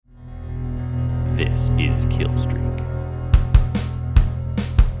This is Killstreak.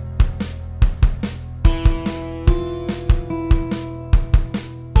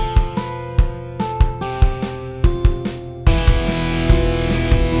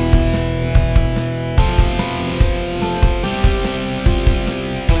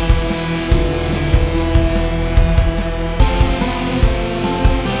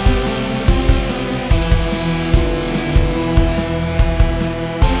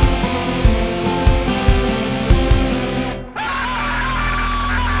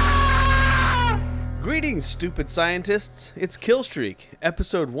 Stupid scientists, it's Killstreak,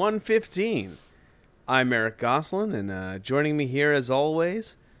 episode 115. I'm Eric Goslin, and joining me here, as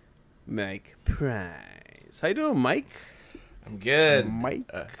always, Mike Price. How you doing, Mike? I'm good.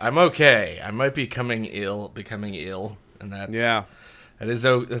 Mike? I'm okay. I might be becoming ill, and that's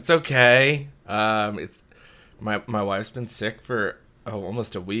okay. It's my wife's been sick for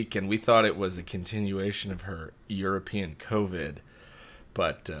almost a week, and we thought it was a continuation of her European COVID.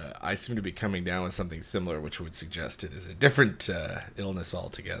 But I seem to be coming down with something similar, which would suggest it is a different illness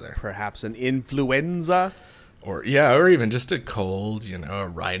altogether. Perhaps an influenza? Or even just a cold, a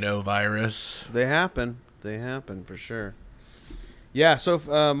rhinovirus. They happen for sure. Yeah, so if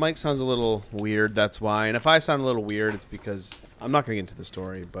Mike sounds a little weird, that's why. And if I sound a little weird, it's because I'm not going to get into the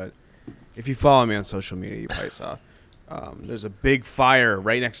story, but if you follow me on social media, you probably saw there's a big fire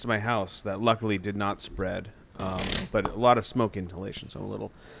right next to my house that luckily did not spread. But a lot of smoke inhalation, so I'm a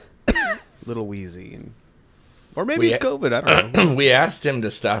little wheezy, or maybe it's COVID. I don't know. We asked him to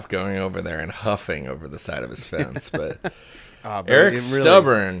stop going over there and huffing over the side of his fence, but but Eric's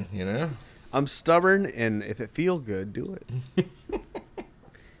stubborn, I'm stubborn, and if it feels good, do it.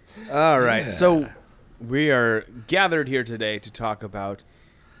 All right, so we are gathered here today to talk about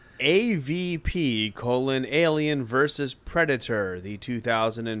AVP: Alien versus Predator, the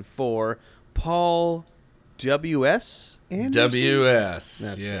 2004 Paul W.S. Anderson?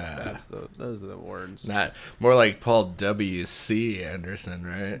 W.S. Those are the words. Not more like Paul W.C. Anderson,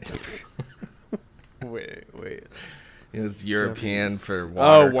 right? Wait. It's European for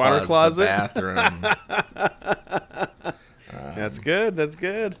water closet, bathroom. That's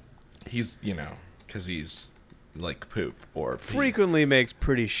good. He's, because he's like poop or pee. Frequently makes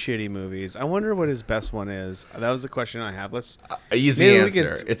pretty shitty movies. I wonder what his best one is. That was the question I have. Let's easy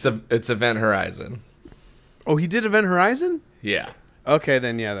answer. It's Event Horizon. Oh, he did Event Horizon? Yeah. Okay,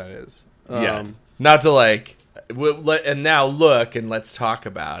 then that is. Not to and now look and let's talk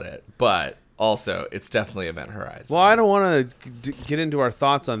about it, but also it's definitely Event Horizon. Well, I don't want to get into our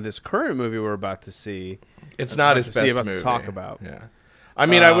thoughts on this current movie we're about to see. It's not his best movie. To talk about. Yeah. I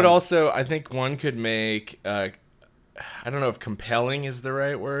mean, I think one could make, I don't know if compelling is the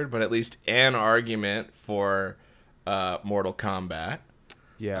right word, but at least an argument for Mortal Kombat.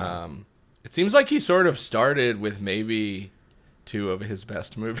 Yeah. It seems like he sort of started with maybe two of his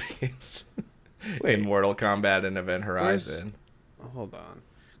best movies in Mortal Kombat and Event Horizon. Hold on.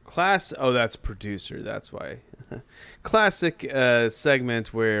 That's producer. That's why. Classic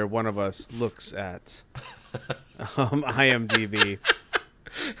segment where one of us looks at IMDb.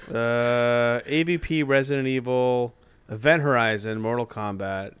 AVP, Resident Evil, Event Horizon, Mortal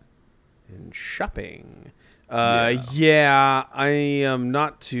Kombat, and shopping. I am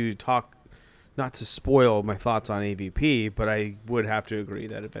not to spoil my thoughts on AVP, but I would have to agree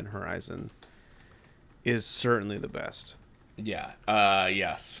that Event Horizon is certainly the best. Yeah.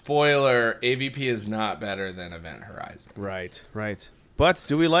 Spoiler, AVP is not better than Event Horizon. Right. But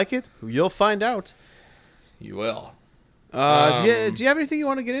do we like it? You'll find out. You will. Do you have anything you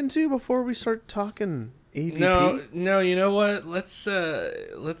want to get into before we start talking AVP? No. You know what? Let's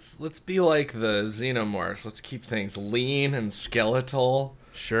be like the Xenomorphs. Let's keep things lean and skeletal.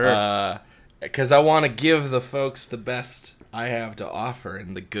 Sure. Because I want to give the folks the best I have to offer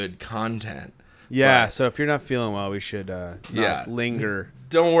and the good content. Yeah, so if you're not feeling well, we should not linger.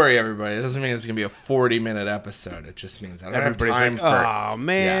 Don't worry, everybody. It doesn't mean it's going to be a 40-minute episode. It just means I don't have time for... Oh,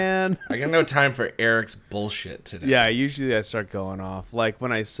 man. Yeah, I got no time for Eric's bullshit today. Yeah, usually I start going off. Like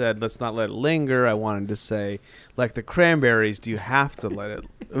when I said, let's not let it linger, I wanted to say, like the Cranberries, do you have to let it...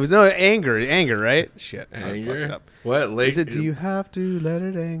 It was no anger, right? Shit. Anger? I fucked up. What? Is it, do you have to let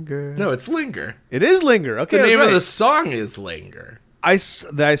it anger? No, it's Linger. It is Linger. Okay, the name of the song is Linger. I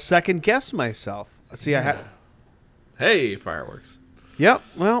second guessed myself. See, Hey, fireworks. Yep.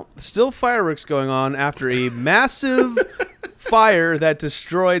 Well, still fireworks going on after a massive fire that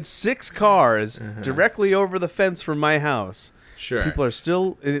destroyed 6 cars directly over the fence from my house. Sure. People are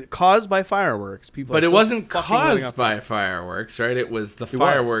still caused by fireworks. But it wasn't caused by fireworks, right? It was the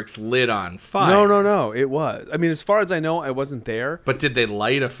fireworks lit on fire. No. It was. I mean, as far as I know, I wasn't there. But did they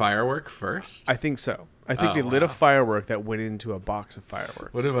light a firework first? I think so. I think they lit a firework that went into a box of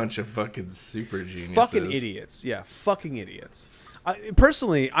fireworks. What a bunch of fucking super geniuses. Fucking idiots. Yeah, fucking idiots.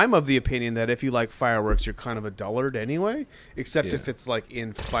 Personally, I'm of the opinion that if you like fireworks, you're kind of a dullard anyway, except if it's like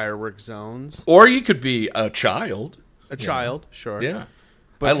in firework zones. Or you could be a child. A child, sure. Yeah.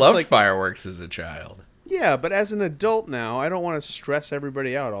 But I loved fireworks as a child. Yeah, but as an adult now, I don't want to stress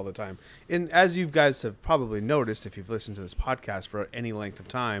everybody out all the time. And as you guys have probably noticed, if you've listened to this podcast for any length of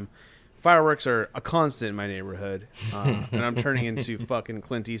time, fireworks are a constant in my neighborhood. And I'm turning into fucking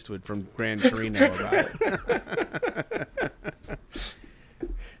Clint Eastwood from Gran Torino about it.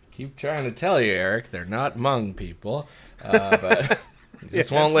 Keep trying to tell you, Eric, they're not Hmong people. But you just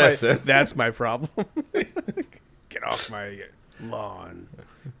won't listen. That's my problem. Get off my lawn.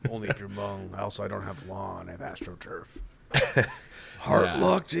 Only if you're Hmong. Also, I don't have lawn. I have AstroTurf. Heart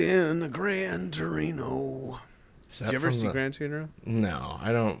locked in the Gran Torino. Did you ever see Gran Torino? No,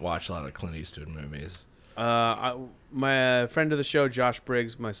 I don't watch a lot of Clint Eastwood movies. My friend of the show, Josh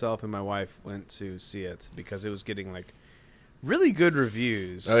Briggs, myself, and my wife went to see it because it was getting like really good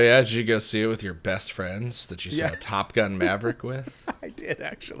reviews. Oh yeah, did you go see it with your best friends that you saw Top Gun Maverick with? I did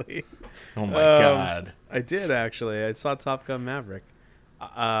actually. Oh my god, I did actually. I saw Top Gun Maverick.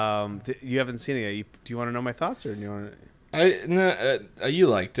 You haven't seen it yet. Do you want to know my thoughts, or do you want to? You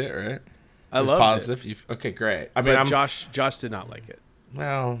liked it, right? I loved positive. It. Okay, great. I mean, Josh did not like it.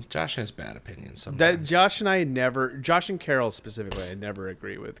 Well, Josh has bad opinions sometimes. That Josh and Carol specifically, I never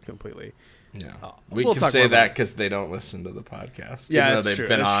agree with completely. Yeah, we can say that because they don't listen to the podcast. Yeah, even though they've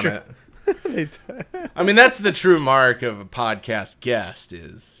been on it. I mean, that's the true mark of a podcast guest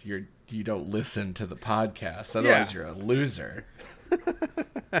is you don't listen to the podcast. Otherwise, you're a loser.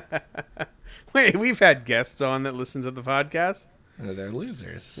 Wait, we've had guests on that listen to the podcast. They're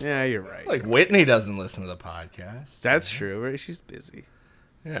losers. Yeah, you're right. Like Whitney doesn't listen to the podcast. That's true. Right? She's busy.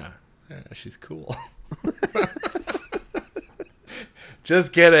 Yeah, she's cool.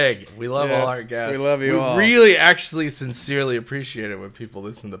 Just kidding. We love all our guests. We love you all. We really, actually, sincerely appreciate it when people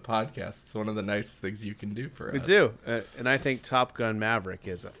listen to the podcast. It's one of the nicest things you can do for us. We do. And I think Top Gun Maverick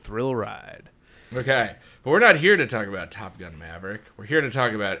is a thrill ride. Okay. But we're not here to talk about Top Gun Maverick. We're here to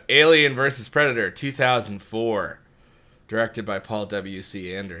talk about Alien vs. Predator 2004, directed by Paul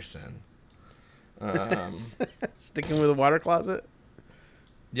W.C. Anderson. Sticking with the water closet?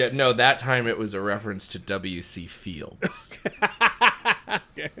 Yeah, no, that time it was a reference to W.C. Fields.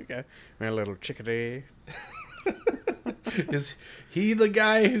 Okay. My little chickadee. Is he the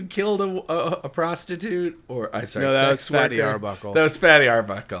guy who killed a prostitute? Or I'm sorry, no, that was Fatty Arbuckle. That was Fatty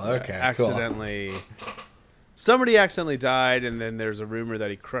Arbuckle. Okay, accidentally. Cool. Somebody accidentally died, and then there's a rumor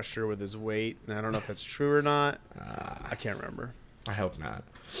that he crushed her with his weight. And I don't know if that's true or not. I can't remember. I hope not.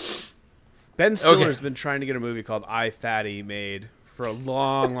 Ben Stiller's been trying to get a movie called I, Fatty made for a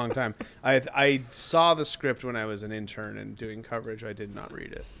long, long time. I saw the script when I was an intern and doing coverage. I did not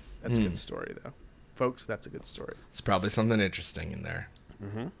read it. That's a good story, though. Folks, that's a good story. It's probably something interesting in there.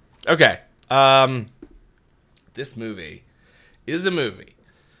 Mm-hmm. Okay. This movie is a movie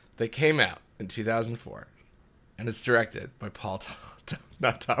that came out in 2004, and it's directed by Paul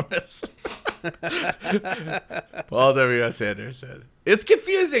Thomas. Paul W.S. Anderson. It's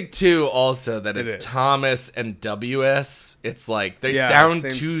confusing, too, also, that it's Thomas and W.S. It's like, they sound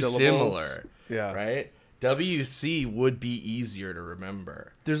too similar. Yeah. Right? W.C. would be easier to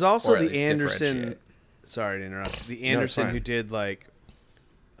remember. There's also the Anderson... Sorry to interrupt. The Anderson who did, like...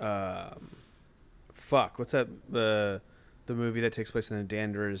 what's that? The movie that takes place in a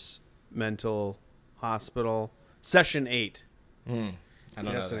Danvers mental hospital? Session 8. I don't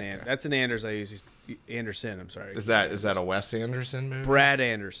know. That's an Anderson. I'm sorry. Is that a Wes Anderson movie? Brad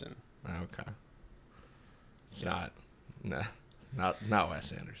Anderson. Okay. It's not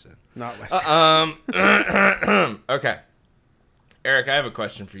Wes Anderson. Not Wes Anderson. Okay. Eric, I have a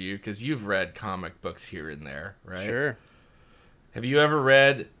question for you because you've read comic books here and there, right? Sure. Have you ever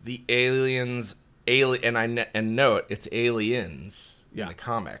read the Aliens? And note it's Aliens in the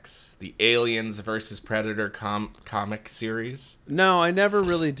comics. The Aliens versus Predator comic series. No, I never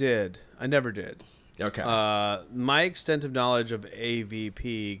really did. I never did. Okay. My extent of knowledge of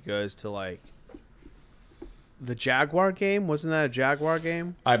AVP goes to like the Jaguar game. Wasn't that a Jaguar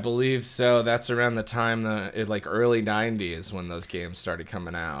game? I believe so. That's around the time early 90s when those games started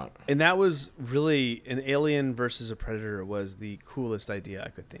coming out. And that was really an Alien versus a Predator was the coolest idea I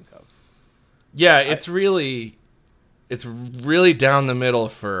could think of. Yeah, it's really down the middle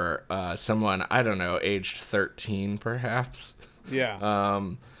for someone, I don't know, aged 13 perhaps. Yeah.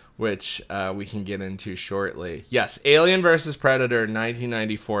 Which we can get into shortly. Yes, Alien vs. Predator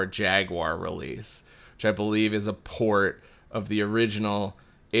 1994 Jaguar release, which I believe is a port of the original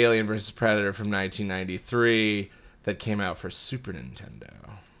Alien vs. Predator from 1993 that came out for Super Nintendo.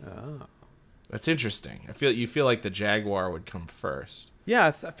 Oh. That's interesting. You feel like the Jaguar would come first. Yeah,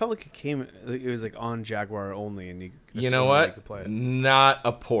 I felt like it was like on Jaguar only, and you know what? You could play it. Not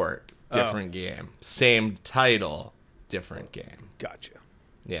a port, different game. Same title, different game. Gotcha.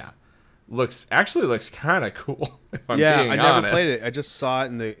 Yeah, looks kind of cool. If I'm yeah, being I never honest. played it. I just saw it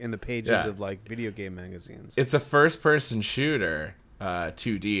in the pages of like video game magazines. It's a first-person shooter,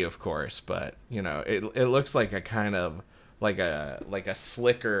 2D, of course, but you know, it looks like a kind of like a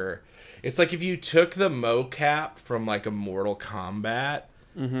slicker. It's like if you took the mocap from like a Mortal Kombat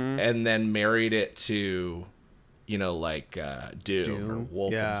and then married it to, you know, like Doom or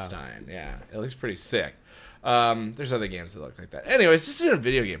Wolfenstein. Yeah, it looks pretty sick. There's other games that look like that. Anyways, this isn't a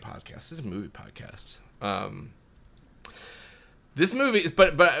video game podcast. This is a movie podcast. This movie,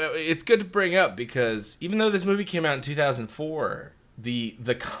 but it's good to bring up because even though this movie came out in 2004,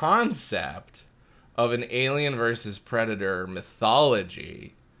 the concept of an Alien versus Predator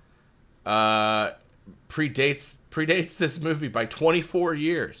mythology predates this movie by 24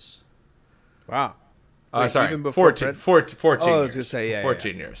 years. Wow. Sorry, even before 14 Oh, years. I was going to say, yeah.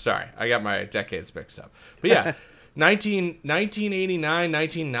 14 years. Sorry, I got my decades mixed up. But yeah, 1989,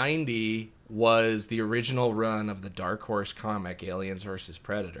 1990 was the original run of the Dark Horse comic Aliens vs.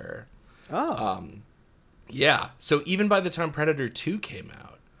 Predator. Oh. Yeah, so even by the time Predator 2 came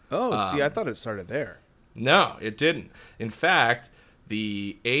out. Oh, see, I thought it started there. No, it didn't. In fact,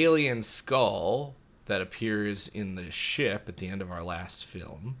 the alien skull that appears in the ship at the end of our last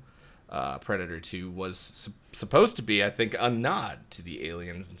film, Predator 2, was supposed to be, I think, a nod to the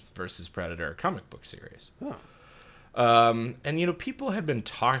Alien versus Predator comic book series. Oh. And, you know, people had been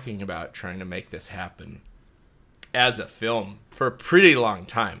talking about trying to make this happen as a film for a pretty long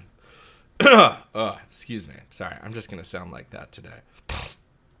time. Excuse me. Sorry, I'm just going to sound like that today.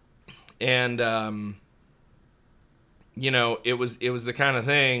 And, you know, it was the kind of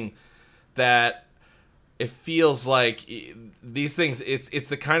thing that it feels like these things, it's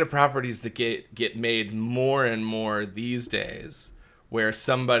the kind of properties that get made more and more these days, where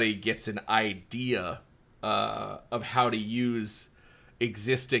somebody gets an idea of how to use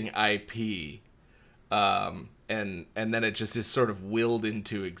existing IP, and then it just is sort of willed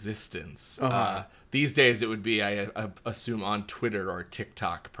into existence. These days it would be, I assume, on Twitter or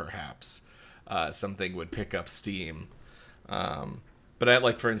TikTok, perhaps. Something would pick up steam.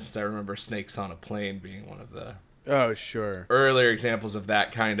 But for instance, I remember Snakes on a Plane being one of the earlier examples of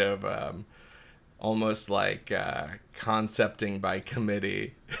that kind of almost like concepting by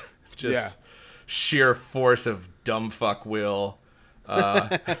committee, just sheer force of dumbfuck will,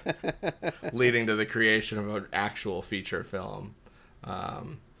 leading to the creation of an actual feature film.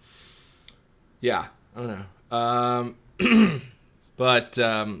 Yeah, I don't know. But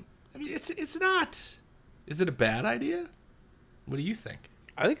I mean, it's not. Is it a bad idea? What do you think?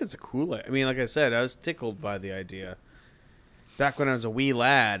 I think it's a cool. I mean, like I said, I was tickled by the idea back when I was a wee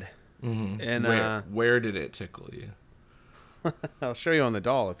lad. Mm-hmm. And where did it tickle you? I'll show you on the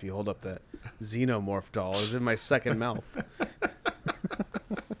doll if you hold up that Xenomorph doll. It's in my second mouth.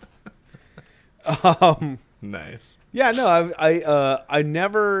 Nice. Yeah, no, I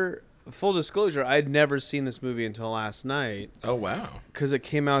never. Full disclosure, I'd never seen this movie until last night. Oh wow! Because it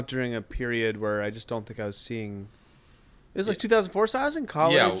came out during a period where I just don't think I was seeing. It was like 2004, so I was in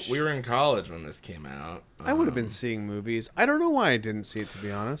college. Yeah, we were in college when this came out. I would have been seeing movies. I don't know why I didn't see it, to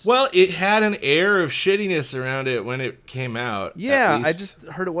be honest. Well, it had an air of shittiness around it when it came out. Yeah, I just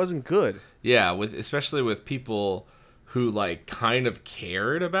heard it wasn't good. Yeah, especially with people who like kind of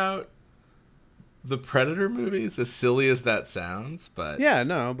cared about the Predator movies, as silly as that sounds. But yeah,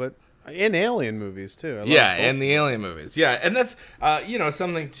 no, but in Alien movies too. And the Alien movies. Yeah, and that's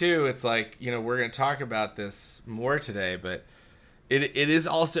something too. It's like, we're going to talk about this more today, but it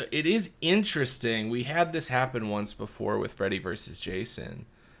is interesting. We had this happen once before with Freddy vs. Jason,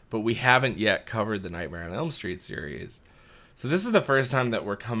 but we haven't yet covered the Nightmare on Elm Street series. So this is the first time that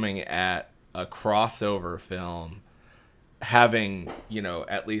we're coming at a crossover film, having,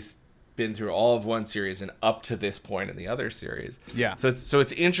 at least been through all of one series and up to this point in the other series. Yeah. So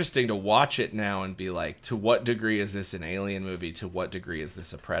it's interesting to watch it now and be like, to what degree is this an Alien movie? To what degree is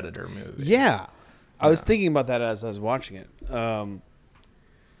this a Predator movie? Yeah. I was thinking about that as I was watching it.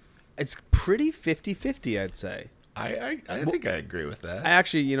 It's pretty 50-50, I'd say. I think I agree with that. I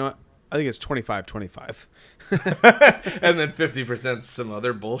actually, I think it's 25-25. And then 50% some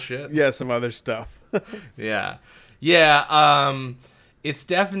other bullshit. Yeah, some other stuff. Yeah. Yeah, it's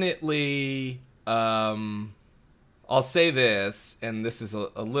definitely. I'll say this, and this is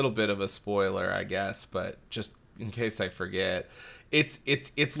a little bit of a spoiler, I guess, but just in case I forget,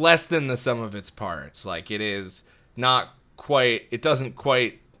 it's less than the sum of its parts. Like, it is not quite. It doesn't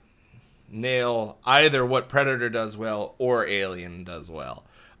quite nail either what Predator does well or Alien does well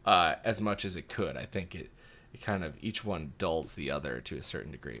as much as it could. I think it kind of, each one dulls the other to a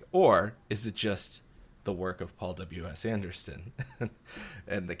certain degree. Or is it just the work of Paul W.S. Anderson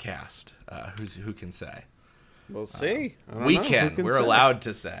and the cast? Who can say? We'll see. We can. We're allowed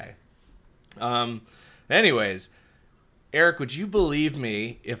to say. Anyways, Eric, would you believe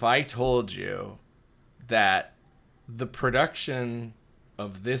me if I told you that the production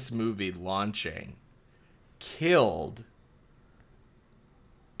of this movie launching killed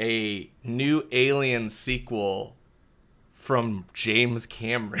a new Alien sequel from James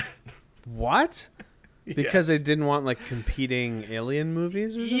Cameron? What? Because they didn't want like competing Alien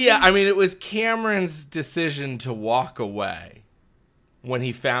movies or something? Yeah, I mean, it was Cameron's decision to walk away when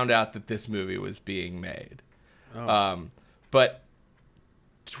he found out that this movie was being made. Oh. But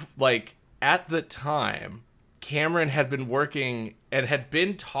like at the time, Cameron had been working and had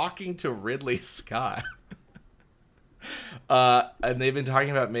been talking to Ridley Scott. And they've been talking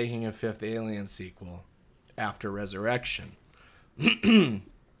about making a fifth Alien sequel after Resurrection.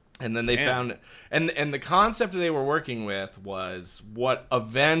 And then they found, and the concept they were working with was what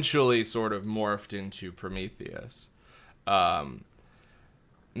eventually sort of morphed into Prometheus.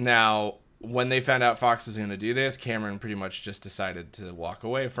 Now, when they found out Fox was going to do this, Cameron pretty much just decided to walk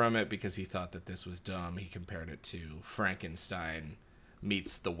away from it because he thought that this was dumb. He compared it to Frankenstein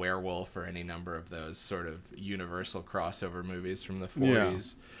meets the werewolf or any number of those sort of universal crossover movies from the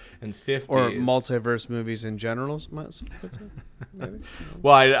 40s and 50s. Or multiverse movies in general. Maybe?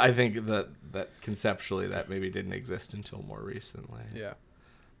 Well, I think that conceptually that maybe didn't exist until more recently. Yeah.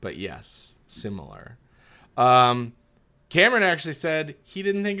 But yes, similar. Cameron actually said he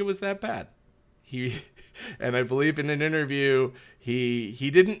didn't think it was that bad. And I believe in an interview,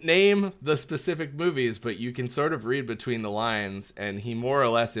 he didn't name the specific movies, but you can sort of read between the lines, and he more or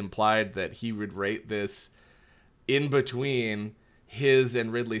less implied that he would rate this in between his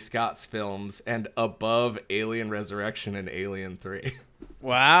and Ridley Scott's films and above Alien Resurrection and Alien 3.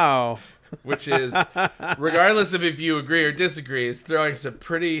 Wow. Which is, regardless of if you agree or disagree, is throwing some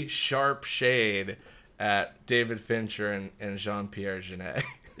pretty sharp shade at David Fincher and Jean-Pierre Jeunet.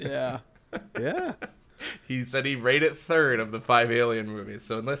 Yeah. Yeah. He said he rated third of the 5 Alien movies.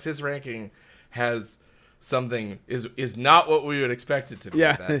 So unless his ranking has something, is not what we would expect it to be.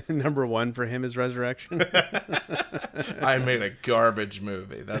 Yeah, number one for him is Resurrection. I made a garbage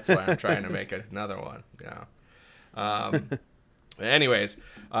movie. That's why I'm trying to make another one. Yeah. Anyways,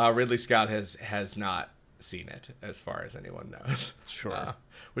 Ridley Scott has not seen it, as far as anyone knows. Sure.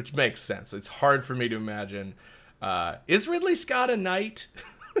 Which makes sense. It's hard for me to imagine. Is Ridley Scott a knight?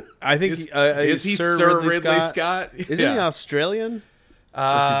 I think is he Sir Ridley Scott? Isn't he Australian?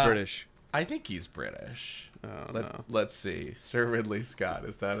 Or is he British? I think he's British. Oh, no. Let's see. Sir Ridley Scott.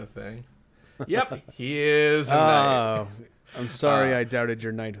 Is that a thing? Yep, he is a knight. I'm sorry I doubted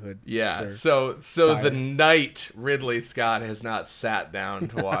your knighthood. Yeah, sir. so the knight Ridley Scott has not sat down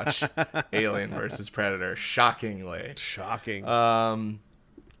to watch Alien versus Predator. Shockingly. Shocking.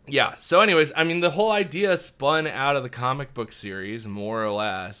 Yeah, so anyways, I mean, the whole idea spun out of the comic book series, more or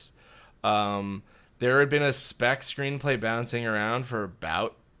less. There had been a spec screenplay bouncing around for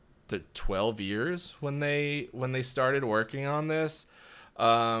about 12 years when they started working on this.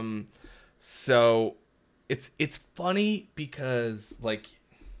 So it's funny because, like,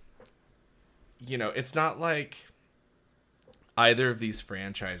 you know, it's not like either of these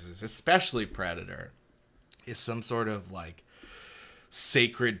franchises, especially Predator, is some sort of like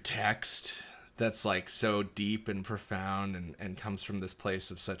sacred text that's like so deep and profound and comes from this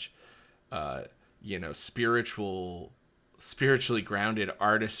place of such spiritually grounded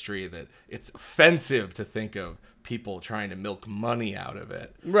artistry that it's offensive to think of people trying to milk money out of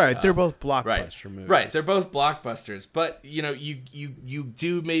it. Right, they're both blockbuster movies. Right, they're both blockbusters, but you know, you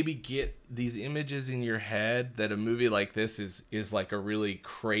do maybe get these images in your head that a movie like this is like a really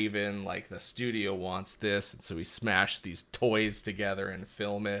craven, like the studio wants this, and so we smash these toys together and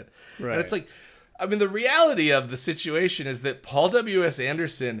film it. Right. And it's like, I mean, the reality of the situation is that Paul W.S.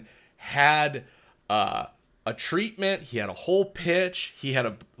 Anderson had a treatment. He had a whole pitch. He had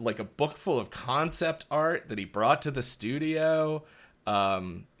a book full of concept art that he brought to the studio.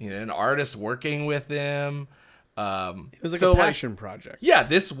 An artist working with him. It was like a passion project. Yeah,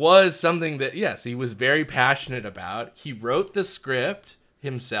 this was something that, yes, he was very passionate about. He wrote the script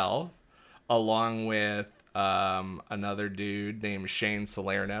himself, along with another dude named Shane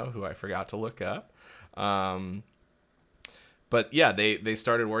Salerno, who I forgot to look up. But yeah, they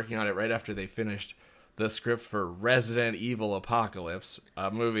started working on it right after they finished the script for Resident Evil Apocalypse, a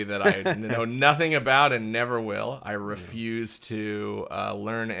movie that I know nothing about and never will. I refuse to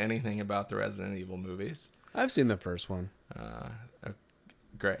learn anything about the Resident Evil movies. I've seen the first one.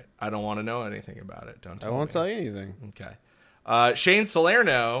 Great. I don't want to know anything about it. Don't tell me. I won't tell you anything. Okay. Shane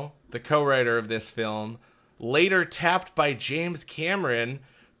Salerno, the co-writer of this film, later tapped by James Cameron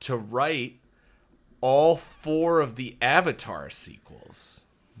to write all 4 of the Avatar sequels.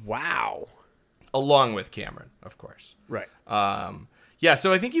 Wow. Along with Cameron, of course. Right. Yeah,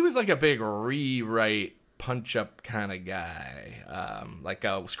 so I think he was like a big rewrite, punch-up kind of guy. Like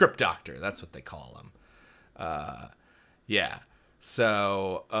a script doctor. That's what they call him. Yeah.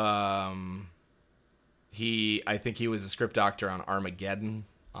 So, I think he was a script doctor on Armageddon,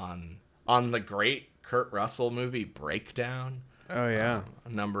 on the great Kurt Russell movie Breakdown. Oh, yeah. A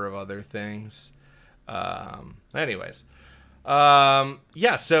number of other things. Anyways.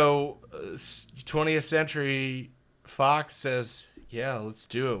 Yeah, so 20th Century Fox says, yeah, let's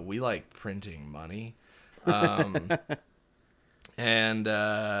do it. We like printing money. And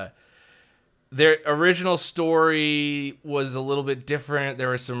their original story was a little bit different. There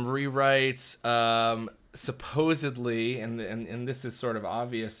were some rewrites. Supposedly, and this is sort of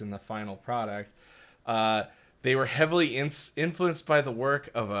obvious in the final product, they were heavily influenced by the work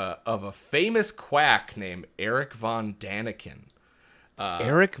of a famous quack named Eric von Daniken.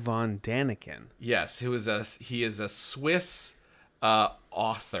 Eric von Daniken. Yes, he is a Swiss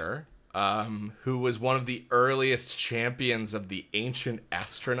author who was one of the earliest champions of the ancient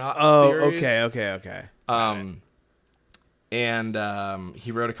astronauts theories. Okay. And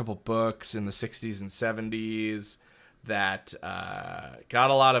he wrote a couple books in the 60s and 70s that got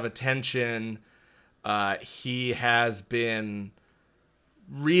a lot of attention. He has been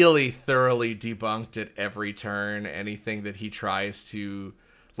really thoroughly debunked at every turn. Anything that he tries to,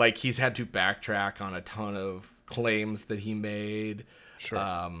 like, he's had to backtrack on a ton of claims that he made. Sure.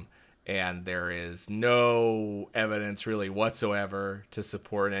 And there is no evidence really whatsoever to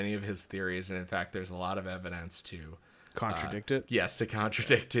support any of his theories. And in fact, there's a lot of evidence to contradict it. Yes, to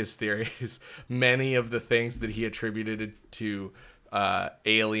contradict his theories. Many of the things that he attributed to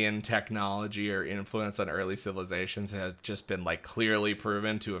alien technology or influence on early civilizations have just been like clearly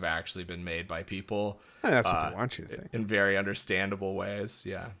proven to have actually been made by people. That's what they want you to think. In very understandable ways.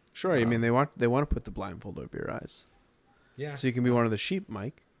 Yeah. Sure. I mean, they want to put the blindfold over your eyes. Yeah. So you can be one of the sheep,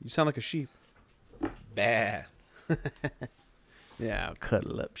 Mike. You sound like a sheep. Bah. Yeah, I'll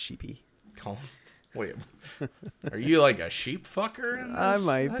cuddle up, sheepy. Wait, are you like a sheep fucker in this? I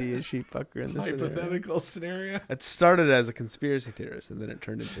might be a sheep fucker in this hypothetical scenario. It started as a conspiracy theorist, and then it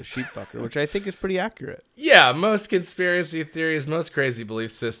turned into a sheep fucker, which I think is pretty accurate. Yeah, most conspiracy theories, most crazy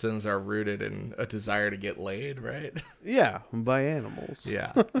belief systems are rooted in a desire to get laid, right? Yeah, by animals.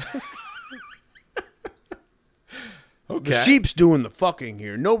 Yeah. Okay. The sheep's doing the fucking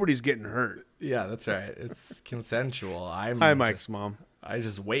here. Nobody's getting hurt. Yeah, that's right. It's consensual. Hi, Mike's mom. I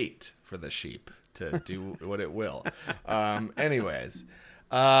just wait for the sheep to do what it will. Anyways.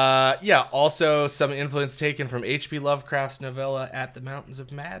 Yeah, also some influence taken from H.P. Lovecraft's novella At the Mountains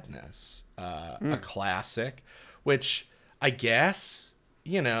of Madness. A classic, which I guess,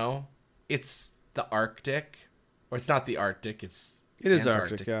 it's the Arctic. Or it's not the Arctic, it is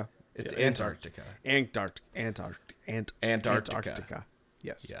Arctic, yeah. It's Antarctica. Antarctica.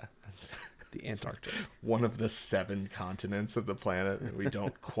 Yes. Yeah. The Antarctic. One of the 7 continents of the planet that we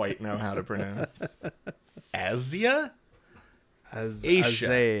don't quite know how to pronounce. Asia?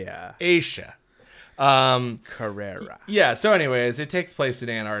 Asia. Carrera. Yeah, so anyways, it takes place in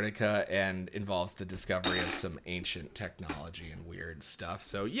Antarctica and involves the discovery of some ancient technology and weird stuff.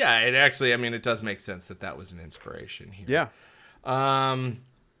 So yeah, it actually, it does make sense that was an inspiration here. Yeah.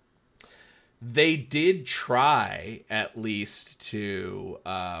 They did try at least to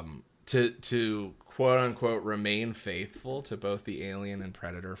quote unquote remain faithful to both the Alien and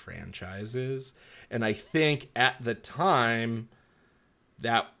Predator franchises, and I think at the time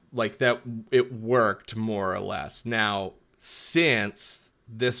that it worked more or less. Now, since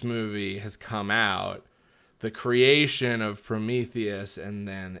this movie has come out, the creation of Prometheus and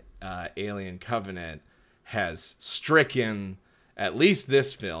then Alien Covenant has stricken at least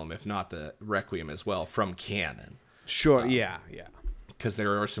this film, if not the Requiem as well, from canon. Sure, yeah. Because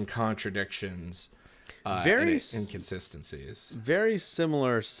there are some contradictions, and inconsistencies. Very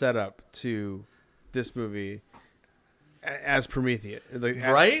similar setup to this movie as Prometheus.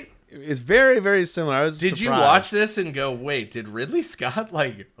 Right? is very, very similar. I was Did surprised. you watch this and go, wait, did Ridley Scott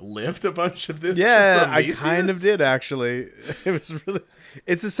like lift a bunch of this? Yeah, from I kind of did actually. It was really.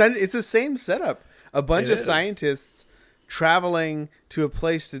 It's the same setup. A bunch of scientists traveling to a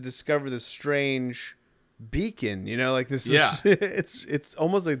place to discover this strange beacon. You know, like this. Yeah. Is, it's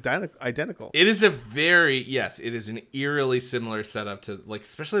almost identical. It is it is an eerily similar setup to like,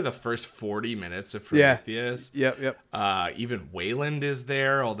 especially the first 40 minutes of Prometheus. Yeah. Yep. Even Wayland is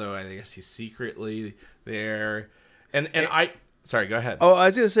there, although I guess he's secretly there. And sorry, go ahead. Oh, I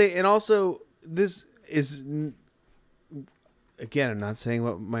was gonna say, and also this is, again, I'm not saying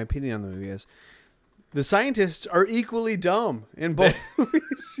what my opinion on the movie is. The scientists are equally dumb in both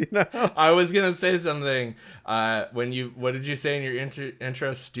movies. You know, I was gonna say something. What did you say in your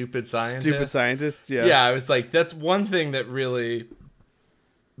intro? Stupid scientists. Stupid scientists. Yeah. Yeah, I was like, that's one thing that really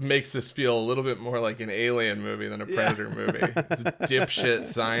makes this feel a little bit more like an Alien movie than a Predator movie. It's dipshit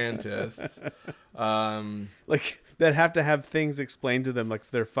scientists. Like that have to have things explained to them,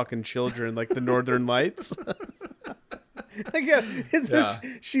 like they're fucking children, like the Northern Lights.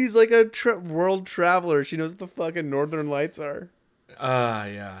 She's like a world traveler. She knows what the fucking Northern Lights are.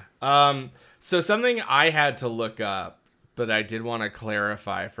 Yeah. So something I had to look up, but I did want to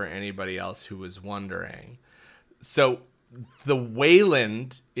clarify for anybody else who was wondering. So the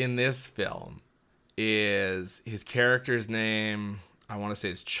Wayland in this film is his character's name. I want to say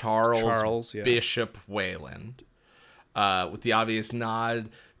is Charles Bishop Wayland, with the obvious nod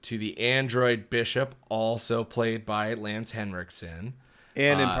to the android Bishop, also played by Lance Henriksen.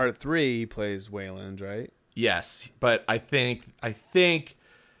 And in part 3, he plays Wayland, right? Yes, but I think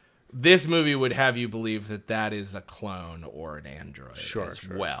this movie would have you believe that is a clone or an android as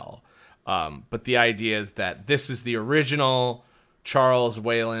well. But the idea is that this is the original Charles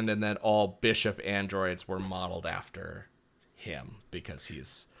Wayland, and that all Bishop androids were modeled after him because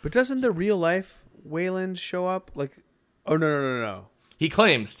he's... But doesn't the real life Wayland show up? Like, oh, no. He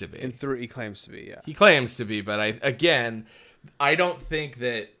claims to be. He claims to be, yeah. He claims to be, but I don't think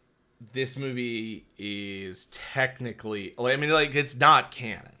that this movie is technically... I mean, like, it's not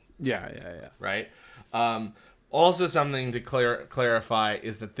canon. Yeah. Right? Also, something to clarify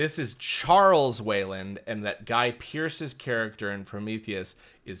is that this is Charles Wayland, and that Guy Pearce's character in Prometheus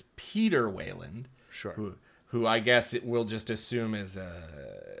is Peter Wayland. Sure. Who I guess we'll just assume is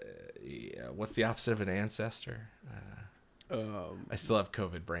what's the opposite of an ancestor? I still have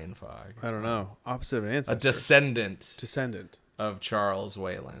COVID brain fog. I don't know. Opposite of an ancestor. A descendant. Descendant. Of Charles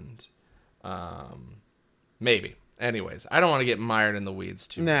Wayland. Maybe. Anyways, I don't want to get mired in the weeds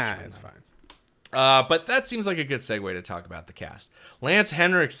too much. Nah, it's fine. But that seems like a good segue to talk about the cast. Lance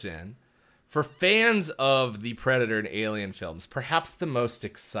Henriksen, for fans of the Predator and Alien films, perhaps the most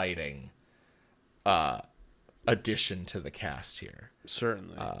exciting addition to the cast here.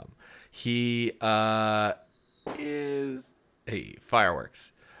 Certainly. He is... Hey,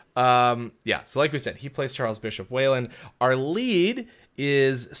 fireworks. So like we said, he plays Charles Bishop Wayland. Our lead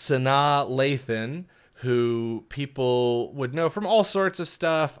is Sanaa Lathan, who people would know from all sorts of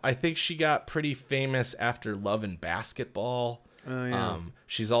stuff. I think she got pretty famous after Love and Basketball. Oh, yeah.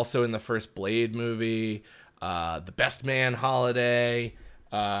 She's also in the first Blade movie, The Best Man Holiday,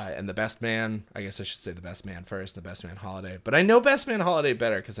 and The Best Man. I guess I should say The Best Man first, The Best Man Holiday. But I know Best Man Holiday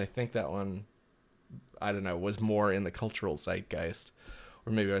better because I think that one, I don't know, was more in the cultural zeitgeist.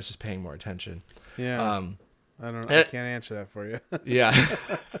 Or maybe I was just paying more attention. Yeah. I don't know. I can't answer that for you. Yeah.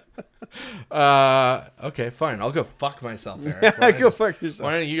 Okay, fine. I'll go fuck myself, Eric. Go fuck yourself.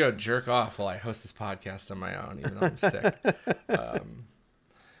 Why don't you go jerk off while I host this podcast on my own, even though I'm sick?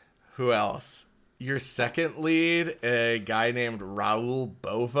 Who else? Your second lead, a guy named Raul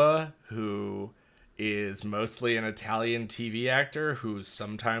Bova, who is mostly an Italian TV actor who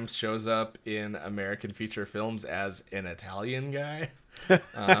sometimes shows up in American feature films as an Italian guy.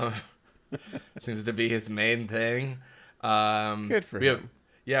 Seems to be his main thing. Good for him.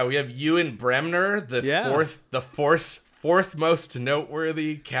 We have Ewan Bremner, the fourth most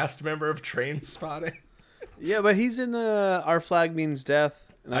noteworthy cast member of Trainspotting. Yeah, but he's in Our Flag Means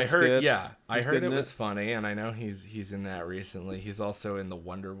Death. That's good. Yeah, I heard it was funny, and I know he's in that recently. He's also in the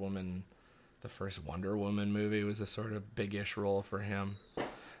Wonder Woman. The first Wonder Woman movie was a sort of big-ish role for him.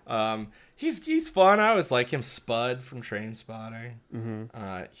 He's fun. I always like him. Spud from Trainspotting.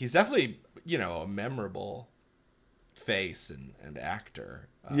 Mm-hmm. He's definitely, a memorable face and actor.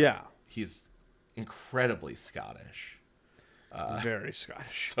 Yeah. He's incredibly Scottish. Very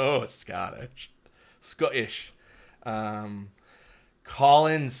Scottish. So Scottish. Scottish.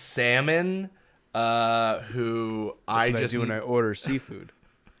 Colin Salmon, who That's what I do when I order seafood.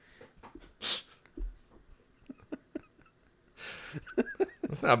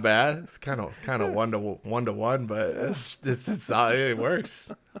 It's not bad. It's kind of one to one, but it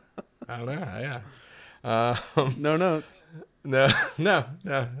works. I don't know. Yeah. No notes. No,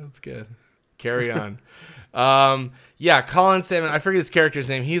 that's good. Carry on. Yeah, Colin Salmon. I forget his character's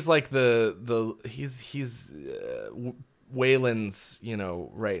name. He's like he's Waylon's,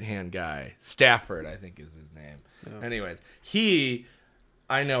 right hand guy. Stafford, I think is his name. Oh. Anyways,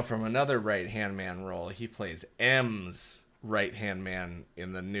 I know from another right hand man role. He plays M's right hand man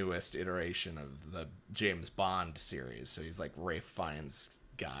in the newest iteration of the James Bond series. So he's like Ralph Fiennes'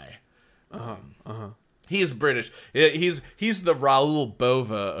 guy. He is British. He's the Raoul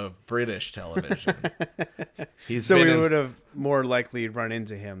Bova of British television. So we would have more likely run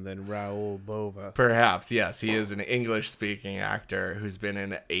into him than Raoul Bova. Perhaps, yes. He is an English-speaking actor who's been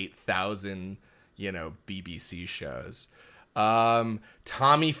in 8,000, BBC shows.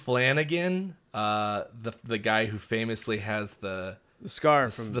 Tommy Flanagan, the guy who famously has the scar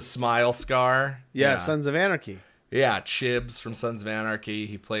from the smile scar. Yeah, Sons of Anarchy. Yeah, Chibbs from Sons of Anarchy.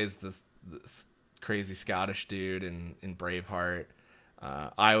 He plays this crazy Scottish dude in Braveheart.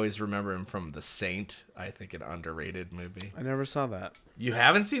 I always remember him from The Saint. I think an underrated movie. I never saw that. You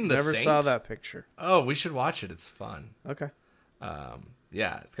haven't seen The Saint? Never saw that picture. Oh, we should watch it. It's fun. Okay.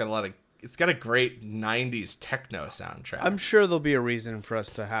 Yeah, it's got a great 90s techno soundtrack. I'm sure there'll be a reason for us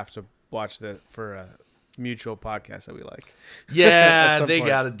to have to watch that for a mutual podcast that we like. Yeah, they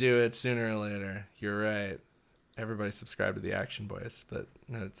got to do it sooner or later. You're right. Everybody subscribe to the Action Boys, but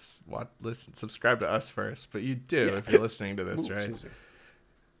no, subscribe to us first. But you do if you're listening to this, right?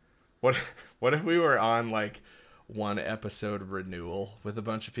 What if we were on like one episode renewal with a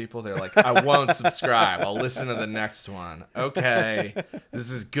bunch of people? They're like, I won't subscribe. I'll listen to the next one. Okay,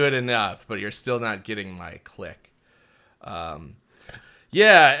 this is good enough, but you're still not getting my click.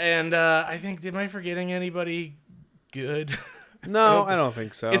 Yeah, and I think, am I forgetting anybody good? No, I don't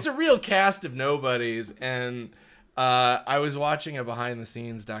think so. It's a real cast of nobodies, and I was watching a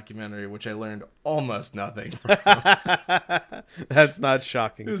behind-the-scenes documentary, which I learned almost nothing from. That's not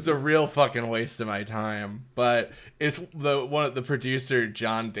shocking. It was a real fucking waste of my time. But it's the producer,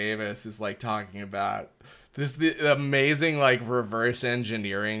 John Davis, is like talking about the amazing like reverse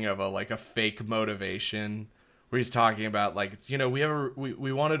engineering of a fake motivation. Where he's talking about like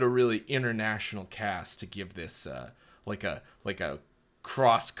we wanted a really international cast to give this like a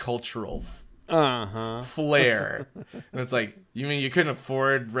cross-cultural flair. And it's like, you mean you couldn't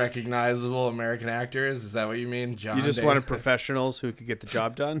afford recognizable American actors? Is that what you mean, John? You just wanted professionals who could get the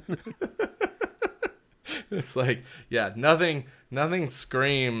job done? It's like, yeah, nothing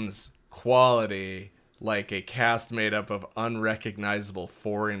screams quality like a cast made up of unrecognizable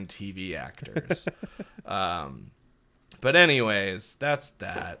foreign TV actors. But anyways, that's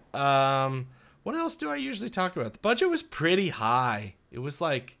that. What else do I usually talk about? The budget was pretty high. It was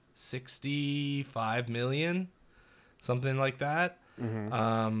like $65 million, something like that.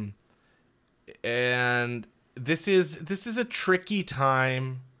 Mm-hmm. And this is a tricky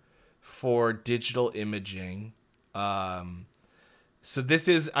time for digital imaging. So this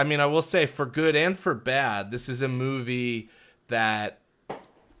is, I mean, I will say, for good and for bad, this is a movie that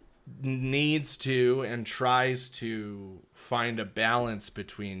needs to and tries to find a balance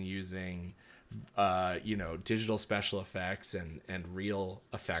between using digital special effects and real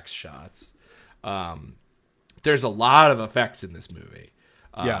effects shots. There's a lot of effects in this movie.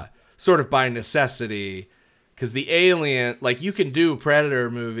 Sort of by necessity, because the Alien, like, you can do a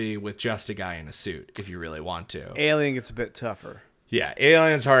Predator movie with just a guy in a suit if you really want to. Alien gets a bit tougher. Yeah,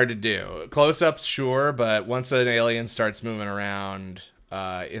 Alien's hard to do. Close-ups, sure, but once an alien starts moving around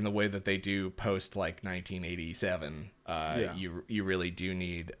in the way that they do post like 1987, you really do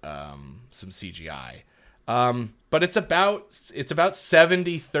need some CGI. But it's about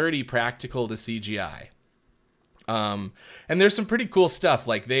 70-30 practical to CGI. And there's some pretty cool stuff.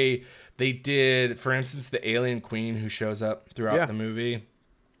 Like they did, for instance, the alien queen who shows up throughout the movie.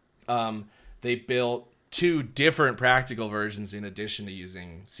 They built 2 different practical versions in addition to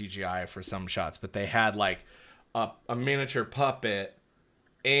using CGI for some shots, but they had like a miniature puppet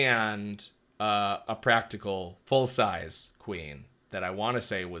and a practical full-size queen that I want to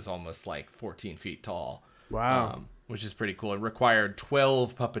say was almost like 14 feet tall. Wow. Which is pretty cool. It required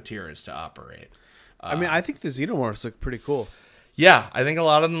 12 puppeteers to operate. I mean, I think the xenomorphs look pretty cool. Yeah, I think a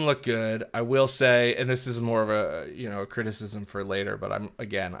lot of them look good. I will say, and this is more of a criticism for later, but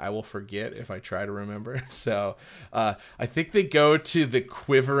I will forget if I try to remember. So I think they go to the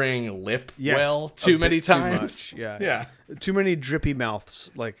quivering lip well too many times. Too much. Yeah. Too many drippy mouths,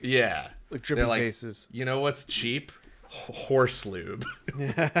 like drippy faces. You know what's cheap? Horse lube.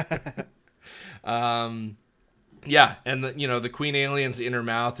 Yeah, and the Queen Alien's inner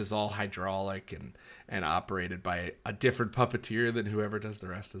mouth is all hydraulic and operated by a different puppeteer than whoever does the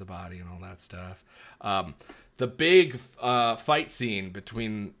rest of the body and all that stuff. The big fight scene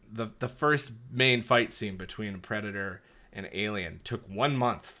between the first main fight scene between Predator and Alien took 1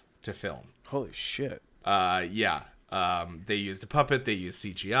 month to film. Holy shit. Yeah. They used a puppet. They used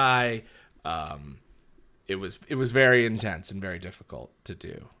CGI. It was very intense and very difficult to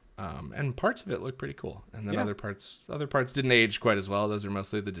do. And parts of it look pretty cool. And then other parts didn't age quite as well. Those are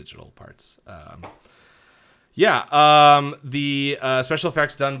mostly the digital parts. The special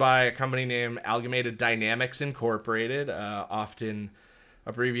effects done by a company named Amalgamated Dynamics Incorporated, often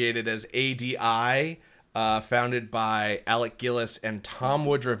abbreviated as ADI, founded by Alec Gillis and Tom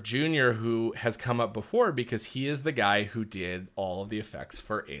Woodruff Jr., who has come up before because he is the guy who did all of the effects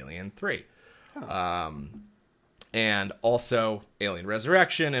for Alien 3. Oh. And also Alien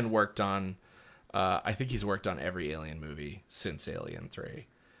Resurrection, and worked on, I think he's worked on every Alien movie since Alien 3.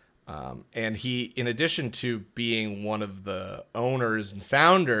 And he, in addition to being one of the owners and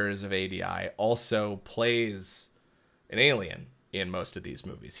founders of ADI, also plays an alien in most of these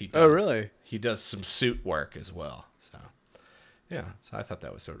movies. He does, oh, really? He does some suit work as well. So, yeah. So I thought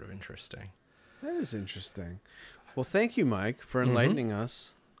that was sort of interesting. That is interesting. Well, thank you, Mike, for enlightening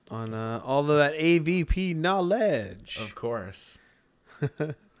us on all of that AVP knowledge. Of course.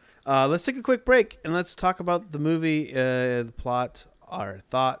 Let's take a quick break and let's talk about the movie, the plot, our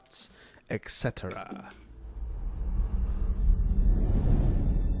thoughts, etc.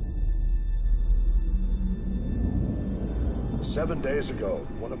 Seven days ago,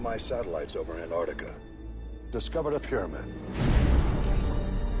 one of my satellites over Antarctica discovered a pyramid.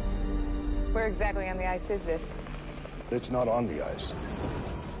 Where exactly on the ice is this? It's not on the ice.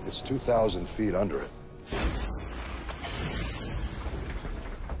 It's 2,000 feet under it.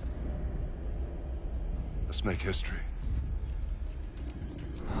 Let's make history.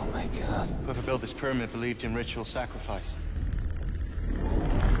 Oh my God. Whoever built this pyramid believed in ritual sacrifice.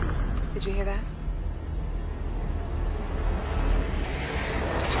 Did you hear that?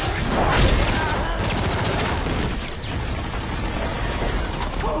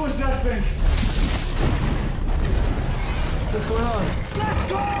 What was that thing? What's going on?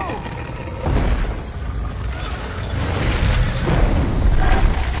 Let's go!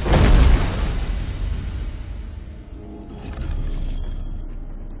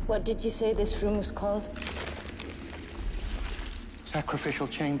 What did you say this room was called? Sacrificial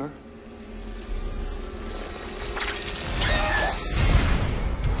chamber.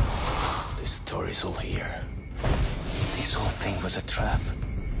 This story's all here. This whole thing was a trap.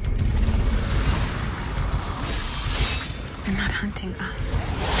 They're not hunting us.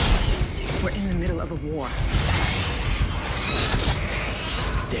 We're in the middle of a war.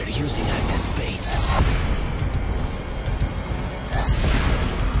 They're using us as bait.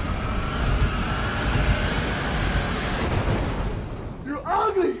 You're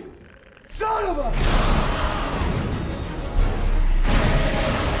ugly! Son of a...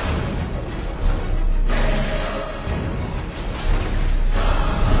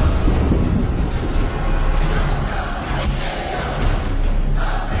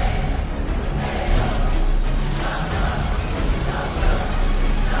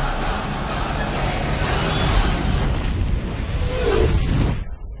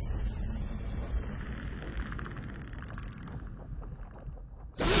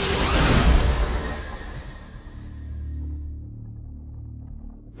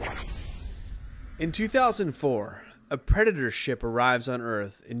 In 2004, a Predator ship arrives on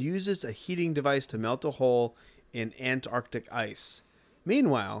Earth and uses a heating device to melt a hole in Antarctic ice.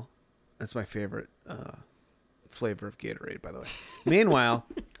 Meanwhile, that's my favorite flavor of Gatorade, by the way. Meanwhile,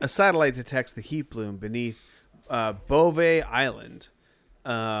 a satellite detects the heat plume beneath Bouvet Island,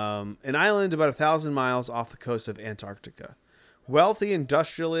 an island about 1,000 miles off the coast of Antarctica. Wealthy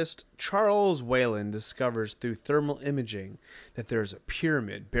industrialist Charles Weyland discovers through thermal imaging that there's a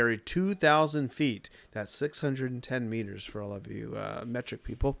pyramid buried 2,000 feet, that's 610 meters for all of you metric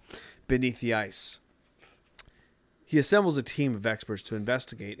people, beneath the ice. He assembles a team of experts to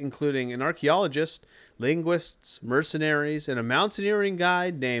investigate, including an archaeologist, linguists, mercenaries, and a mountaineering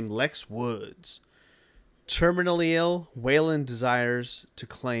guide named Lex Woods. Terminally ill, Weyland desires to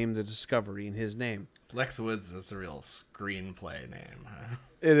claim the discovery in his name. Lex Woods, that's a real screenplay name, huh?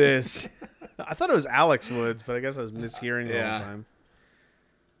 It is. I thought it was Alex Woods, but I guess I was mishearing it all the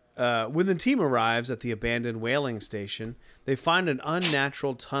time. When the team arrives at the abandoned whaling station, they find an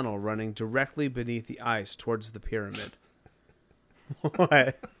unnatural tunnel running directly beneath the ice towards the pyramid.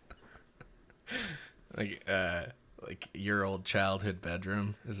 What? Like your old childhood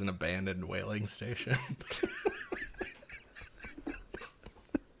bedroom is an abandoned whaling station.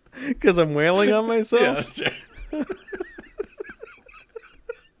 Because I'm wailing on myself? Yeah, that's right.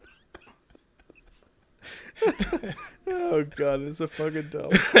 Oh, God, it's so fucking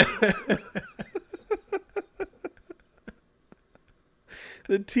dumb.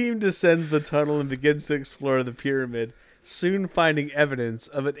 The team descends the tunnel and begins to explore the pyramid, soon finding evidence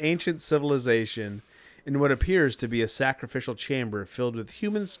of an ancient civilization in what appears to be a sacrificial chamber filled with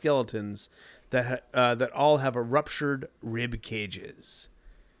human skeletons that all have a ruptured rib cages.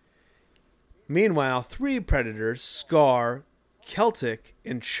 Meanwhile, 3 predators, Scar, Celtic,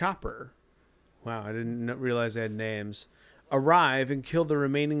 and Chopper, wow, I didn't realize they had names, arrive and kill the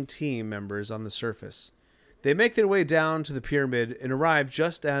remaining team members on the surface. They make their way down to the pyramid and arrive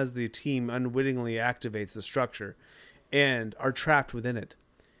just as the team unwittingly activates the structure and are trapped within it.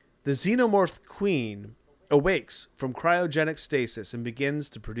 The xenomorph queen awakes from cryogenic stasis and begins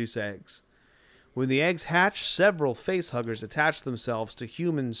to produce eggs. When the eggs hatch, several facehuggers attach themselves to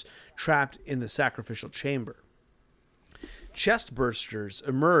humans trapped in the sacrificial chamber. Chest bursters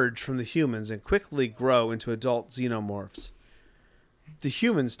emerge from the humans and quickly grow into adult xenomorphs. The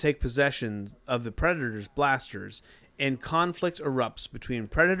humans take possession of the predators' blasters, and conflict erupts between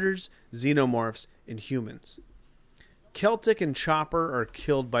predators, xenomorphs, and humans. Celtic and Chopper are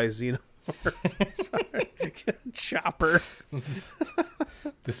killed by xenomorphs. Sorry. Chopper.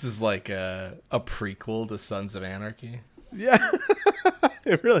 This is like a prequel to Sons of Anarchy. Yeah,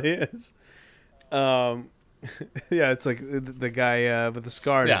 it really is. Yeah, it's like the guy with the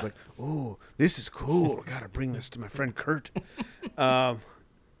scar. Yeah. He's like, "Ooh, this is cool. I gotta bring this to my friend Kurt." And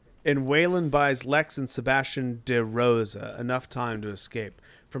Wayland buys Lex and Sebastian de Rosa enough time to escape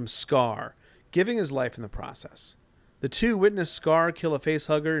from Scar, giving his life in the process. The two witness Scar kill a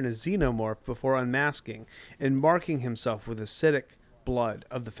facehugger and a xenomorph before unmasking and marking himself with acidic blood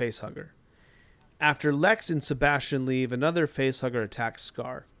of the facehugger. After Lex and Sebastian leave, another facehugger attacks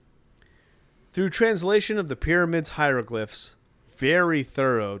Scar. Through translation of the pyramid's hieroglyphs, very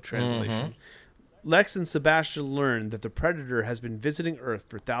thorough translation, Lex and Sebastian learn that the Predator has been visiting Earth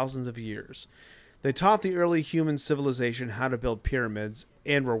for thousands of years. They taught the early human civilization how to build pyramids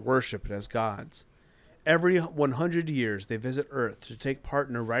and were worshipped as gods. Every 100 years, they visit Earth to take part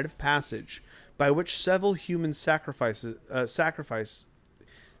in a rite of passage by which several humans sacrifice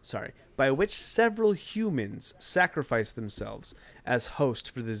themselves as host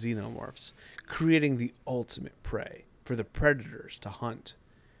for the xenomorphs, creating the ultimate prey for the predators to hunt.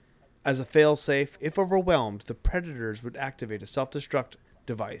 As a failsafe, if overwhelmed, the predators would activate a self-destruct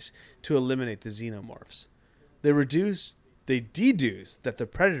device to eliminate the xenomorphs. They deduce that the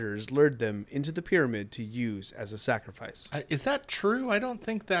predators lured them into the pyramid to use as a sacrifice. Is that true? I don't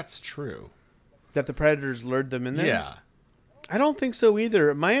think that's true. That the predators lured them in there? Yeah. I don't think so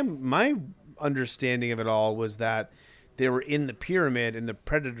either. My understanding of it all was that they were in the pyramid and the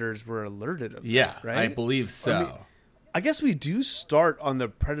predators were alerted of Yeah, that, right? I believe so. I guess we do start on the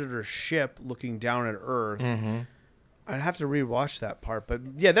Predator ship looking down at Earth. Mm-hmm. I'd have to rewatch that part. But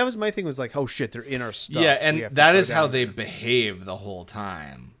yeah, that was my thing, was like, oh shit, they're in our stuff. Yeah, and that is how they behave the whole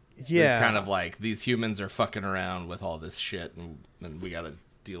time. Yeah. It's kind of like, these humans are fucking around with all this shit and we got to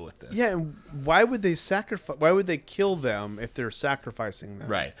deal with this. Yeah, and why would they why would they kill them if they're sacrificing them?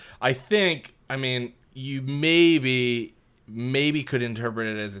 Right. I think, I mean, you maybe could interpret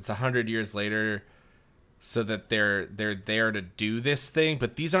it as it's 100 years later, so that they're there to do this thing,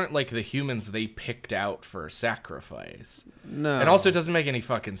 but these aren't like the humans they picked out for sacrifice. No. And also, it doesn't make any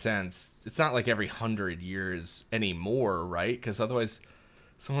fucking sense. It's not like every 100 years anymore, right? Because otherwise,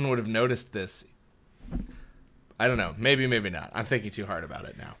 someone would have noticed this. I don't know. Maybe not. I'm thinking too hard about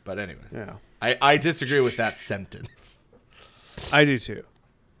it now. But anyway. Yeah. I disagree with that sentence. I do too.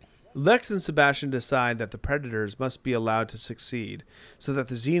 Lex and Sebastian decide that the predators must be allowed to succeed so that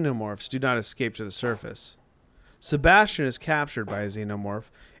the xenomorphs do not escape to the surface. Sebastian is captured by a xenomorph,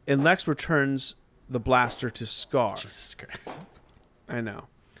 and Lex returns the blaster to Scar. Jesus Christ. I know.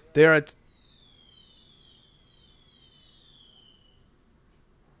 They are at...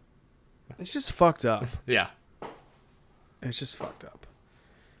 It's just fucked up. Yeah. It's just fucked up.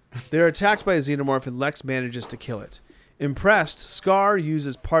 They're attacked by a xenomorph, and Lex manages to kill it. Impressed, Scar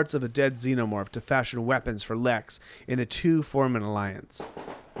uses parts of a dead xenomorph to fashion weapons for Lex, and the two form an alliance.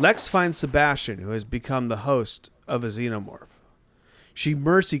 Lex finds Sebastian, who has become the host of a xenomorph. She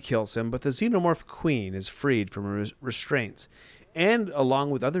mercy kills him, but the xenomorph queen is freed from restraints, and, along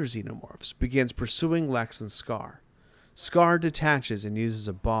with other xenomorphs, begins pursuing Lex and Scar. Scar detaches and uses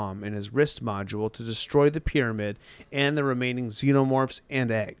a bomb in his wrist module to destroy the pyramid and the remaining xenomorphs and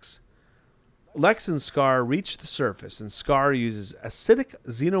eggs. Lex and Scar reach the surface, and Scar uses acidic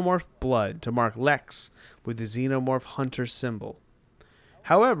xenomorph blood to mark Lex with the xenomorph hunter symbol.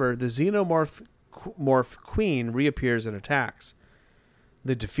 However, the xenomorph queen reappears and attacks.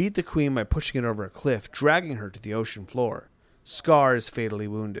 They defeat the queen by pushing it over a cliff, dragging her to the ocean floor. Scar is fatally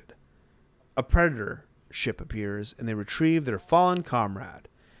wounded. A predator ship appears, and they retrieve their fallen comrade.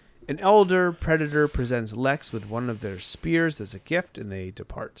 An elder predator presents Lex with one of their spears as a gift, and they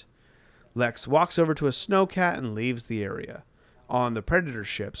depart. Lex walks over to a snowcat and leaves the area. On the predator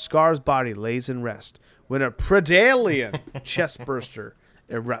ship, Scar's body lays in rest when a Predalien chestburster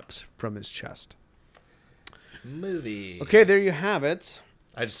erupts from his chest. Movie. Okay, there you have it.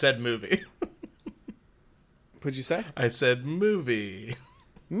 I just said movie. What'd you say? I said movie.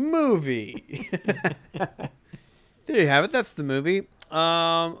 Movie. There you have it. That's the movie.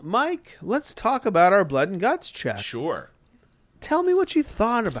 Mike, let's talk about our blood and guts check. Sure. Tell me what you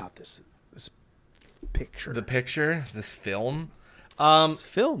thought about this picture. The picture, this film. This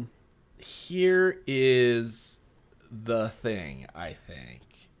film. Here is the thing, I think.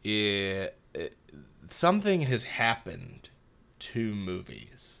 Something has happened to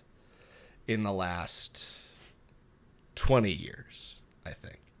movies in the last 20 years, I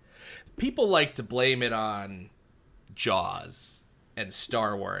think. People like to blame it on Jaws and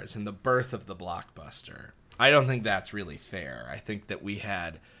Star Wars and the birth of the blockbuster. I don't think that's really fair. I think that we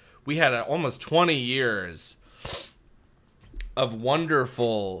had almost 20 years of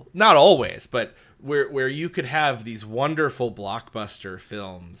wonderful, not always, but where you could have these wonderful blockbuster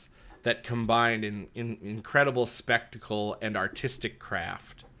films that combined in incredible spectacle and artistic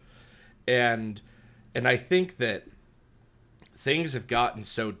craft. And I think that things have gotten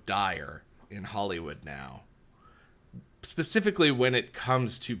so dire in Hollywood now, specifically when it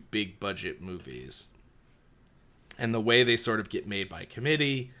comes to big budget movies and the way they sort of get made by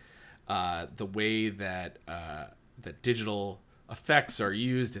committee, the way that that digital effects are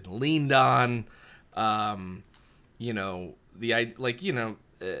used and leaned on,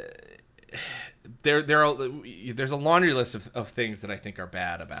 there's a laundry list of things that I think are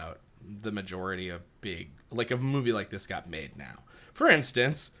bad about the majority of a movie like this got made now. For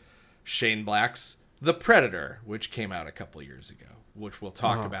instance, Shane Black's The Predator, which came out a couple years ago, which we'll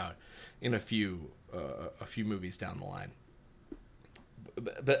talk about in a few movies down the line.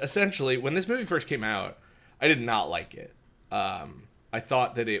 But essentially, when this movie first came out, I did not like it. I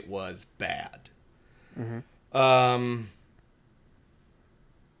thought that it was bad. Mm-hmm.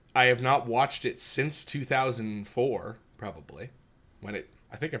 I have not watched it since 2004, probably. I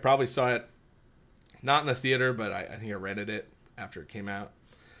think I probably saw it not in the theater, but I think I rented it after it came out.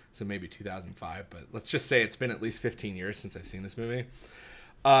 So maybe 2005, but let's just say it's been at least 15 years since I've seen this movie.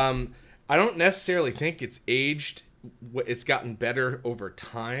 I don't necessarily think it's aged. It's gotten better over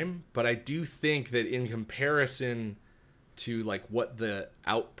time, but I do think that in comparison to like what the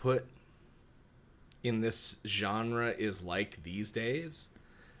output in this genre is like these days,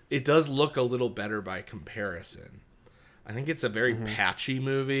 it does look a little better by comparison. I think it's a very patchy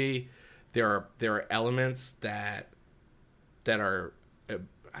movie. There are elements that are,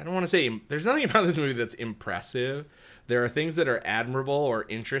 I don't want to say, there's nothing about this movie that's impressive. There are things that are admirable or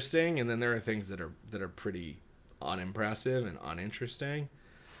interesting, and then there are things that are pretty unimpressive and uninteresting.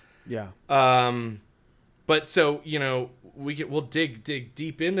 Yeah. But so, we'll dig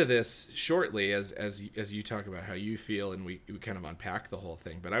deep into this shortly as you talk about how you feel, and we kind of unpack the whole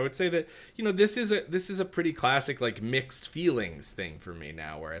thing. But I would say that this is a pretty classic like mixed feelings thing for me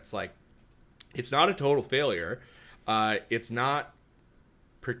now, where it's like it's not a total failure, it's not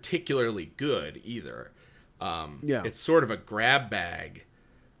particularly good either. It's sort of a grab bag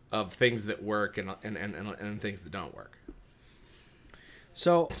of things that work and things that don't work.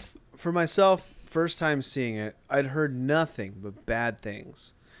 So, for myself, first time seeing it, I'd heard nothing but bad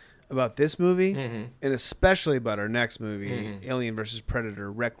things about this movie, and especially about our next movie, Alien vs.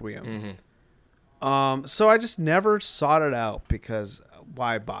 Predator Requiem. So I just never sought it out because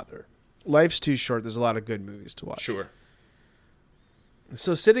why bother? Life's too short. There's a lot of good movies to watch. Sure.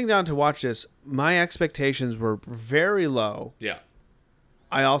 So sitting down to watch this, my expectations were very low. Yeah.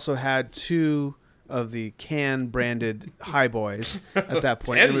 I also had 2 of the can branded high boys at that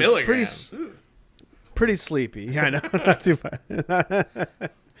point. 10 milligrams. Pretty sleepy. Yeah, I know. Not too bad.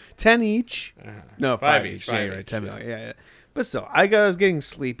 10 each? No, 5 each. Yeah, you're right. 10 million. Yeah. But still, I was getting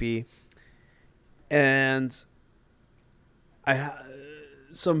sleepy. And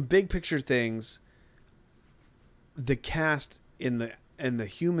some big picture things. The cast in the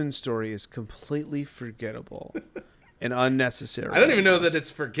human story is completely forgettable and unnecessary. I don't even know that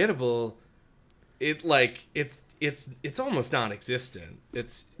it's forgettable. It's almost non-existent.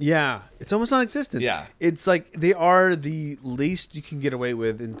 It's almost non-existent. Yeah. It's like they are the least you can get away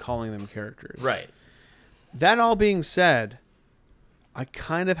with in calling them characters. Right. That all being said, I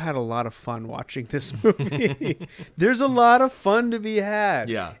kind of had a lot of fun watching this movie. There's a lot of fun to be had.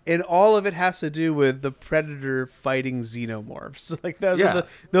 Yeah. And all of it has to do with the Predator fighting xenomorphs. Like those Yeah.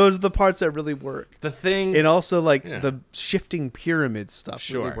 are the parts that really work. The thing, And also like Yeah. the shifting pyramid stuff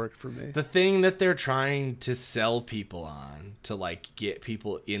Sure. really worked for me. the thing that they're trying to sell people on to like get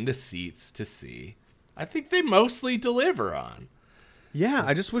people into seats to see, I think they mostly deliver on. Yeah,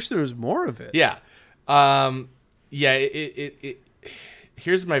 I just wish there was more of it. Yeah. Yeah,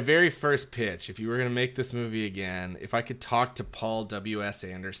 here's my very first pitch. If you were going to make this movie again, if I could talk to Paul W.S.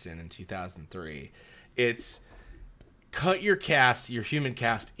 Anderson in 2003, it's cut your human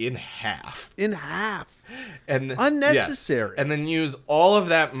cast in half. In half. And Unnecessary. yeah, and then use all of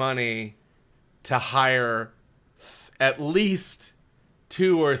that money to hire at least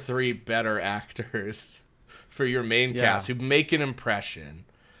 2 or 3 better actors for your main cast who make an impression.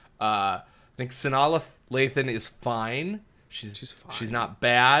 I think Sanaa Lathan is fine. She's fine. She's not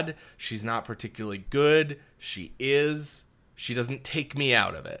bad. She's not particularly good. She doesn't take me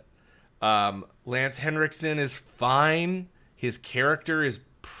out of it. Lance Henriksen is fine. His character is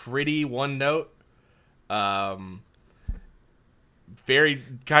pretty one note. Very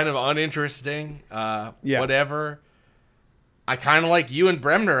kind of uninteresting. Whatever. I kind of like Ewan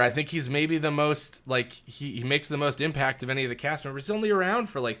Bremner. I think he's maybe the most, like, he makes the most impact of any of the cast members. He's only around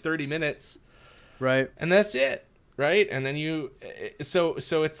for like 30 minutes. Right. And that's it. Right. And then so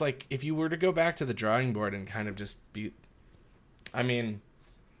it's like, if you were to go back to the drawing board and kind of just be, I mean,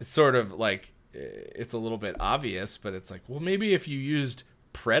 it's sort of like, it's a little bit obvious, but it's like, well, maybe if you used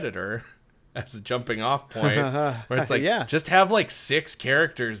Predator as a jumping off point, where it's like, just have like 6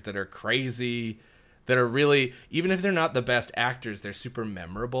 characters that are crazy, that are really, even if they're not the best actors, they're super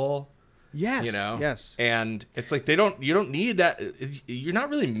memorable. Yes. You know? Yes. And it's like, you don't need that. You're not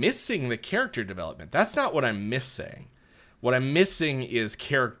really missing the character development. That's not what I'm missing. What I'm missing is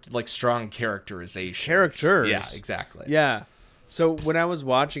strong characterization. Characters. Yeah, exactly. Yeah. So when I was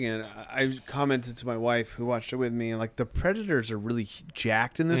watching it, I commented to my wife who watched it with me, and like the Predators are really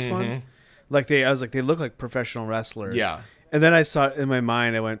jacked in this one. Like I was like, they look like professional wrestlers. Yeah. And then I saw it in my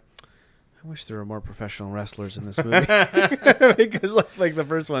mind. I went, I wish there were more professional wrestlers in this movie. Because like the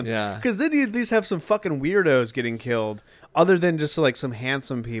first one. Yeah. Because then you at least have some fucking weirdos getting killed, other than just like some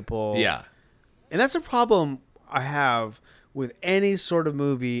handsome people. Yeah. And that's a problem I have with any sort of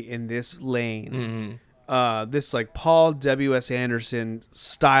movie in this lane. This like Paul W.S. Anderson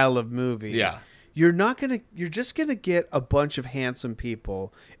style of movie. Yeah. You're just gonna get a bunch of handsome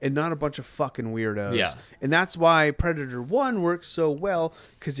people and not a bunch of fucking weirdos. Yeah. And that's why Predator 1 works so well,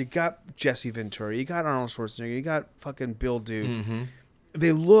 because you got Jesse Ventura, you got Arnold Schwarzenegger, you got fucking Bill Duke.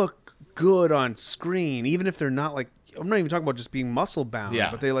 They look good on screen, even if they're not like, I'm not even talking about just being muscle bound,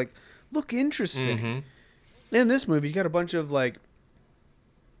 but they like look interesting. In this movie, you got a bunch of like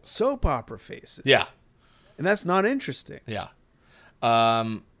soap opera faces. Yeah. And that's not interesting. Yeah.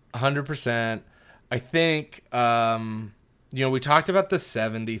 100%. I think, we talked about the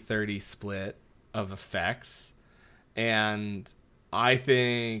 70-30 split of effects. And I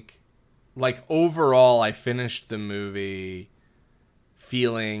think, like, overall, I finished the movie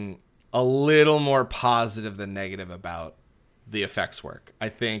feeling a little more positive than negative about the effects work. I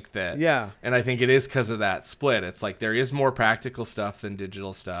think that, and I think it is because of that split. It's like there is more practical stuff than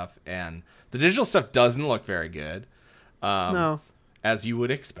digital stuff, and the digital stuff doesn't look very good, as you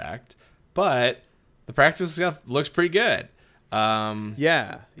would expect, but the practical stuff looks pretty good. And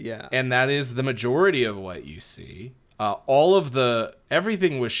that is the majority of what you see.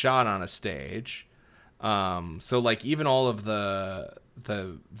 Everything was shot on a stage, so like even all of the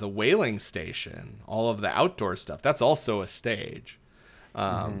whaling station, all of the outdoor stuff, that's also a stage.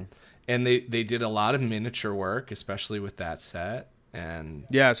 And they did a lot of miniature work, especially with that set. And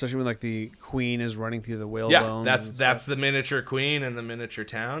especially when like the queen is running through the whalebones. That's the miniature queen and the miniature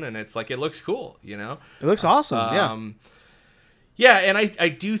town, and it's like, it looks cool, you know? It looks awesome. And I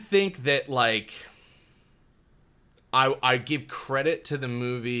do think that, like, I give credit to the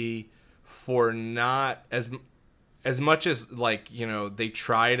movie for not as much as, like, they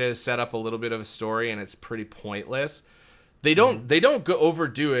try to set up a little bit of a story and it's pretty pointless. They don't go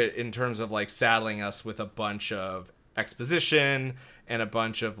overdo it in terms of like saddling us with a bunch of exposition and a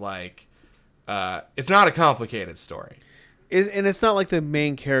bunch of like, it's not a complicated story. And it's not like the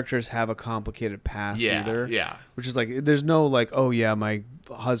main characters have a complicated past either. Yeah. Which is like, there's no like, oh yeah, my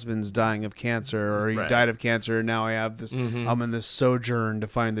husband's dying of cancer, or he died of cancer, and now I have this, I'm in this sojourn to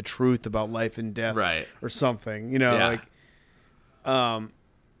find the truth about life and death, or something. Like,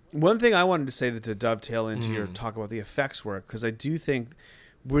 one thing I wanted to say that to dovetail into your talk about the effects work, because I do think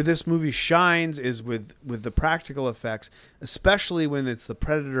Where this movie shines is with the practical effects, especially when it's the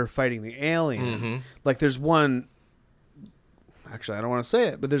Predator fighting the alien. Like there's one, actually I don't want to say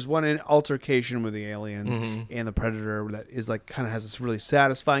it, but there's one altercation with the alien and the Predator that is like kind of has this really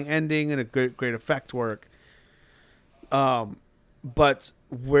satisfying ending and a great effect work. But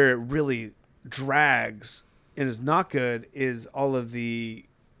where it really drags and is not good is all of the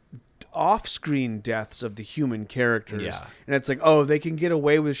off-screen deaths of the human characters. Yeah. And it's like, oh, they can get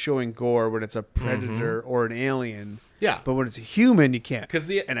away with showing gore when it's a predator or an alien. Yeah. But when it's a human, you can't.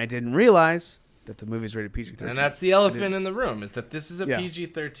 And I didn't realize that the movie's rated PG-13. And that's the elephant in the room, is that this is a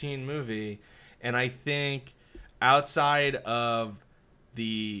PG-13 movie. And I think outside of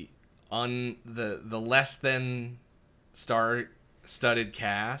the less than star-studded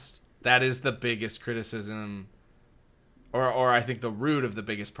cast, that is the biggest criticism, or I think the root of the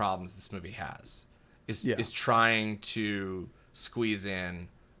biggest problems this movie has is trying to squeeze in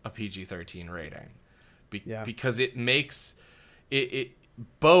a PG-13 rating, because it makes it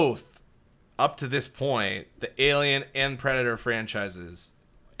both up to this point, the Alien and Predator franchises,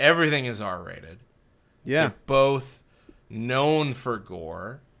 everything is R-rated. Yeah, they're both known for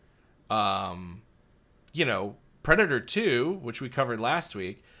gore. Predator 2, which we covered last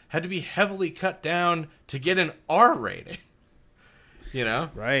week, had to be heavily cut down to get an R rating.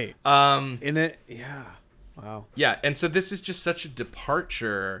 Right. In it, yeah. Wow. Yeah, and so this is just such a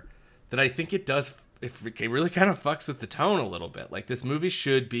departure that I think it really kind of fucks with the tone a little bit. Like, this movie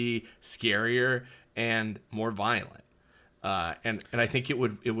should be scarier and more violent. And I think it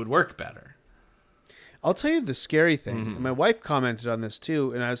would work better. I'll tell you the scary thing. And my wife commented on this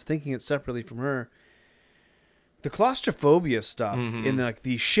too, and I was thinking it separately from her. The claustrophobia stuff in like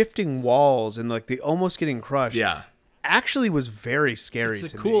the shifting walls and like the almost getting crushed. Actually was very scary to me.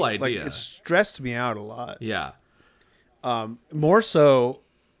 It's a cool idea. Like, it stressed me out a lot. Yeah. More so,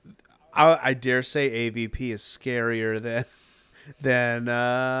 I dare say AVP is scarier than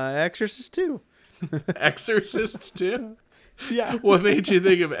Exorcist 2. Exorcist 2? Yeah. What made you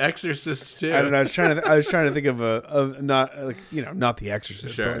think of Exorcist 2? I don't know. I was trying to think of not not The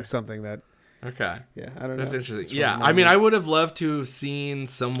Exorcist, but like something that. Okay. Yeah, I don't know. That's interesting. I mean, I would have loved to have seen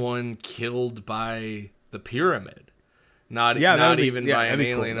someone killed by the pyramid. Not even by an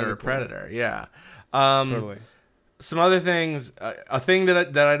alien or a predator. Yeah. Totally. Some other things. A thing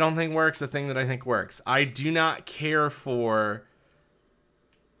that I don't think works, a thing that I think works. I do not care for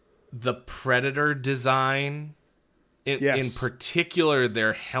the Predator design. In particular,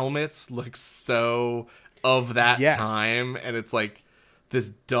 their helmets look so of that time. And it's like this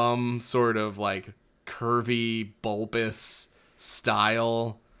dumb sort of like curvy, bulbous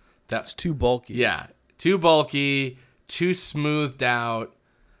style. That's too bulky. Yeah. Too bulky, too smoothed out.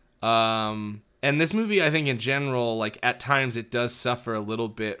 And this movie, I think in general, like at times it does suffer a little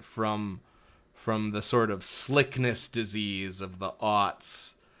bit from the sort of slickness disease of the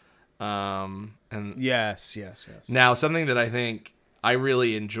aughts. And yes. Now, something that I think I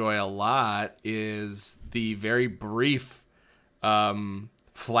really enjoy a lot is the very brief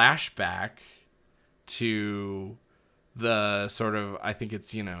flashback to the sort of, I think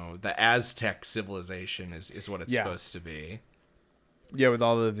it's, the Aztec civilization is what it's supposed to be. Yeah, with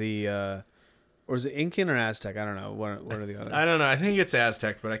all of the, or is it Incan or Aztec? I don't know. One or the other. I don't know. I think it's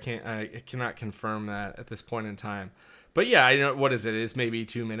Aztec, but I cannot confirm that at this point in time. But yeah, I know what is it? It's maybe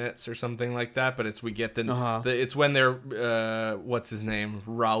 2 minutes or something like that. But we get it's when they're what's his name,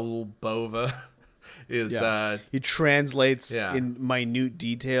 Raul Bova. He translates in minute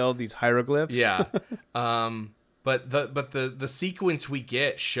detail these hieroglyphs. Yeah. But the sequence we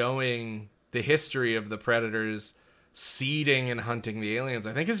get showing the history of the Predators seeding and hunting the aliens,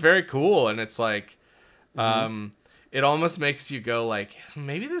 I think is very cool. And it's like it almost makes you go like,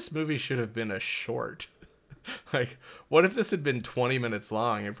 maybe this movie should have been a short. Like, what if this had been 20 minutes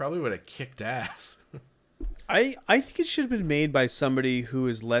long? It probably would have kicked ass. I think it should have been made by somebody who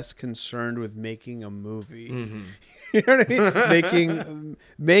is less concerned with making a movie. You know what I mean?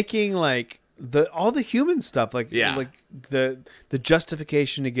 Making like all the human stuff, like the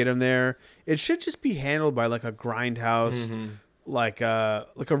justification to get him there. It should just be handled by like a Grindhouse, like a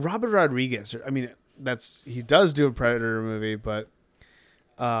Robert Rodriguez. I mean, he does do a Predator movie, but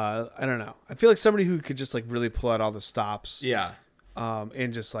I don't know. I feel like somebody who could just like really pull out all the stops. Yeah.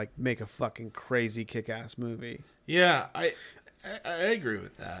 And just like make a fucking crazy kick-ass movie. Yeah, I agree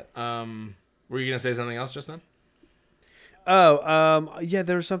with that. Were you gonna say something else just then? Yeah,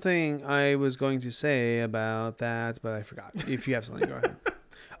 there was something I was going to say about that, but I forgot. If you have something, go ahead.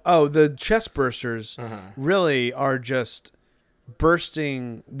 Oh, the chest bursters really are just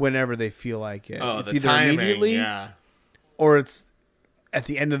bursting whenever they feel like it. Oh, it's the either timing, immediately, yeah, or it's at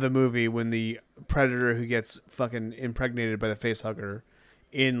the end of the movie when the Predator who gets fucking impregnated by the facehugger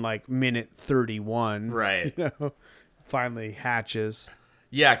in like minute 31, right? Finally hatches.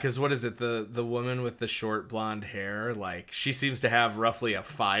 Yeah, because what is it? The woman with the short blonde hair, like she seems to have roughly a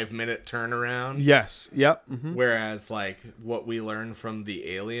 5-minute turnaround. Yes. Yep. Mm-hmm. Whereas like what we learn from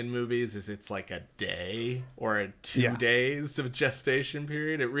the Alien movies is it's like a day or 2 days of gestation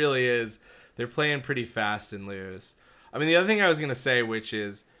period. It really is. They're playing pretty fast and loose. I mean, the other thing I was going to say, which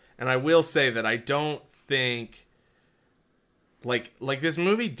is, and I will say that I don't think like this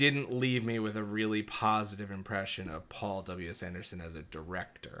movie didn't leave me with a really positive impression of Paul W.S. Anderson as a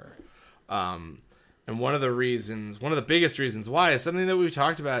director. And one of the biggest reasons why is something that we've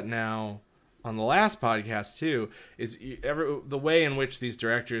talked about now on the last podcast too, is the way in which these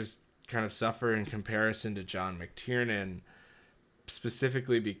directors kind of suffer in comparison to John McTiernan,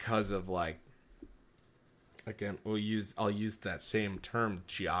 specifically because of like, again, I'll use that same term,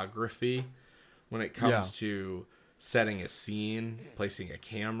 geography, when it comes to setting a scene, placing a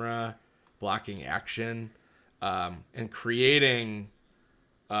camera, blocking action, and creating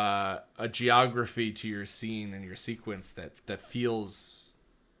a geography to your scene and your sequence that feels,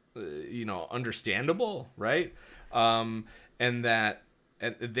 understandable, right? And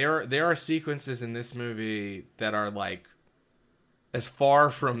there are sequences in this movie that are like as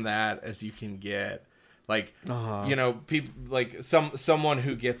far from that as you can get. Like, people like someone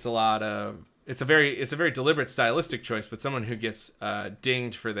who gets a lot of. It's a very deliberate stylistic choice, but someone who gets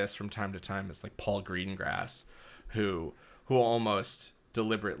dinged for this from time to time is like Paul Greengrass, who almost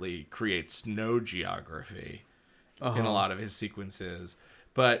deliberately creates no geography in a lot of his sequences.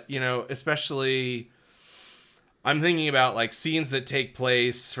 But especially, I'm thinking about like scenes that take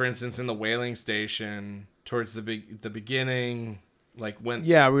place, for instance, in the whaling station towards the beginning. Like when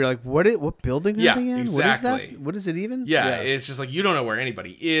we were like, what building are they in? Exactly. What is that? What is it even? Yeah, it's just like you don't know where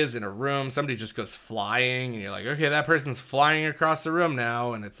anybody is in a room. Somebody just goes flying, and you're like, okay, that person's flying across the room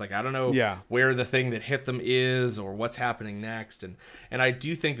now, and it's like I don't know where the thing that hit them is or what's happening next. And I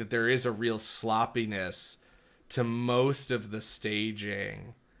do think that there is a real sloppiness to most of the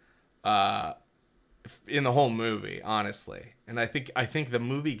staging in the whole movie, honestly. And I think the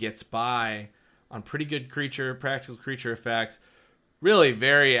movie gets by on pretty good practical creature effects. Really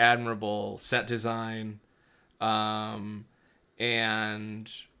very admirable set design, and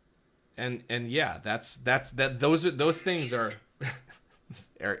yeah, that's those things are.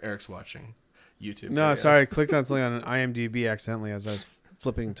 Eric's watching YouTube. No, sorry, I clicked on something on IMDb accidentally as I was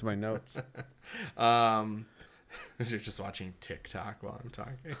flipping to my notes. You're just watching TikTok while I'm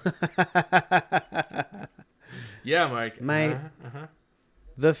talking. Yeah, Mike.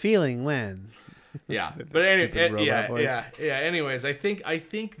 The feeling when. Yeah, but anyways, I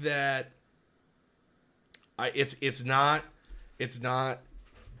think that it's not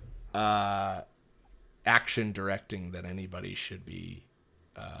action directing that anybody should be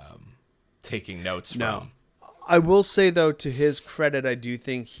taking notes from. No. I will say though, to his credit, I do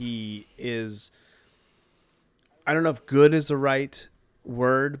think he is. I don't know if good is the right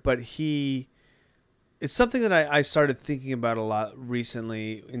word, but it's something that I started thinking about a lot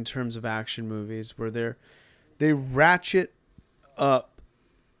recently in terms of action movies, where they ratchet up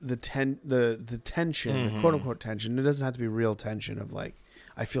the tension, the quote unquote tension. It doesn't have to be real tension of like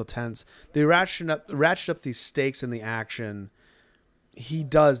I feel tense. They ratchet up these stakes in the action. He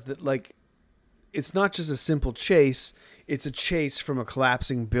does that, like it's not just a simple chase. It's a chase from a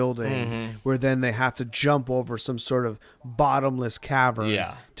collapsing building where then they have to jump over some sort of bottomless cavern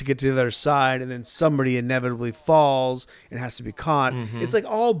to get to the other side, and then somebody inevitably falls and has to be caught. It's like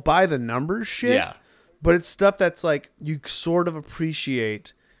all by the numbers shit. Yeah. But it's stuff that's like you sort of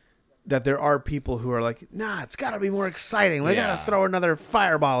appreciate that there are people who are like, nah, it's got to be more exciting. We got to throw another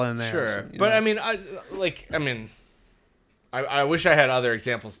fireball in there. Sure. But I mean, I wish I had other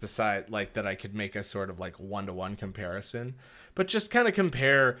examples beside like that I could make a sort of like 1-to-1 comparison, but just kind of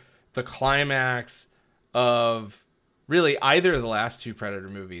compare the climax of really either of the last two Predator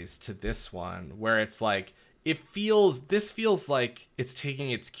movies to this one, where it's like this feels like it's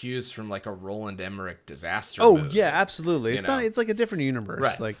taking its cues from like a Roland Emmerich disaster movie. Yeah, absolutely. It's not. It's like a different universe.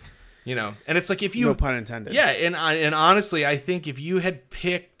 Right. Like and it's like if you no pun intended. Yeah, and honestly, I think if you had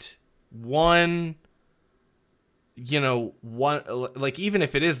picked one. Like even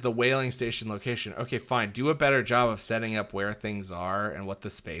if it is the whaling station location, okay, fine, do a better job of setting up where things are and what the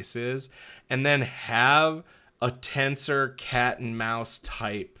space is, and then have a tenser cat and mouse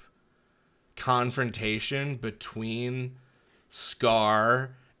type confrontation between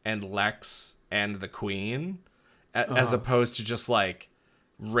Scar and Lex and the Queen, as opposed to just like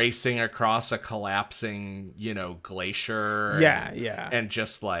racing across a collapsing, glacier. Yeah. And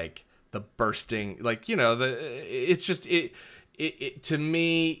just like the bursting, like, it's just, it to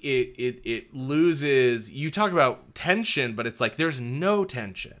me, it loses. You talk about tension, but it's like there's no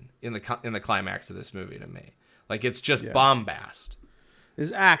tension in the climax of this movie to me. Like, it's just bombast.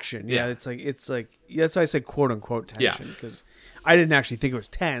 There's action. Yeah. It's like that's why I said quote unquote tension, because I didn't actually think it was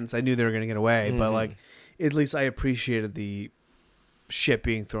tense. I knew they were going to get away, but like at least I appreciated the shit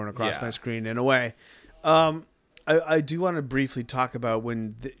being thrown across my screen in a way. I do want to briefly talk about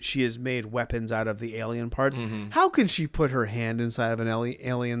when she has made weapons out of the alien parts. How can she put her hand inside of an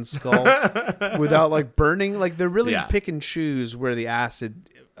alien skull without like burning? Like, they're really pick and choose where the acid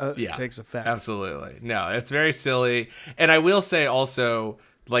takes effect. Absolutely. No, it's very silly. And I will say also,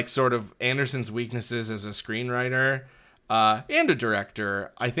 like, sort of Anderson's weaknesses as a screenwriter and a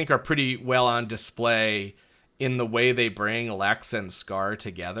director, I think, are pretty well on display in the way they bring Lex and Scar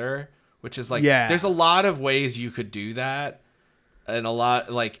together. Which is like, there's a lot of ways you could do that, and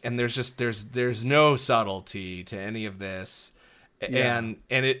and there's no subtlety to any of this,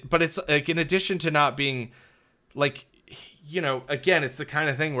 but it's like, in addition to not being like, again, it's the kind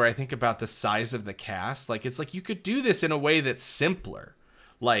of thing where I think about the size of the cast. Like, it's like you could do this in a way that's simpler,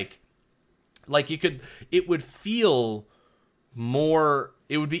 like it would feel more,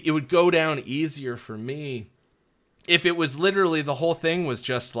 it would go down easier for me if it was literally the whole thing was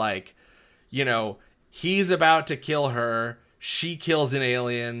just like, he's about to kill her. She kills an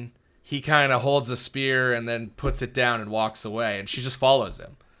alien. He kind of holds a spear and then puts it down and walks away. And she just follows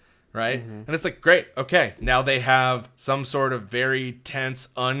him. Right? And it's like, great. Okay. Now they have some sort of very tense,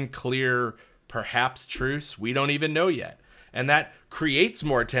 unclear, perhaps truce. We don't even know yet. And that creates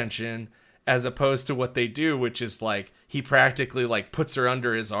more tension as opposed to what they do, which is like, he practically like puts her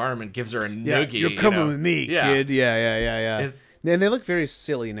under his arm and gives her a noogie. You're coming with me, kid. Yeah. And they look very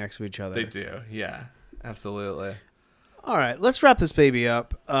silly next to each other. They do, yeah, absolutely. All right, let's wrap this baby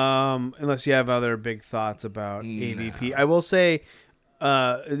up. Unless you have other big thoughts about AVP. I will say,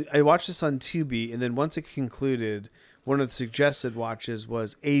 I watched this on Tubi, and then once it concluded, one of the suggested watches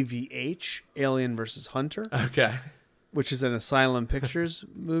was AVH, Alien vs. Hunter. Okay. Which is an Asylum Pictures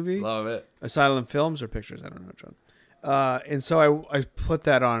movie. Love it. Asylum Films or Pictures, I don't know, John. And so I put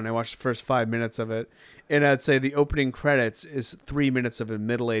that on and I watched the first 5 minutes of it. And I'd say the opening credits is 3 minutes of a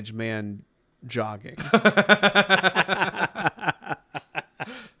middle-aged man jogging. That's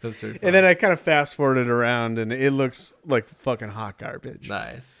very funny. And then I kind of fast-forwarded around and it looks like fucking hot garbage.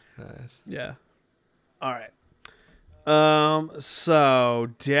 Nice. Yeah. All right. So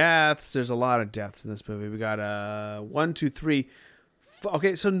deaths. There's a lot of deaths in this movie. We got 1, 2, 3.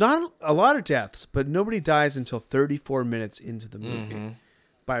 Okay, so not a lot of deaths, but nobody dies until 34 minutes into the movie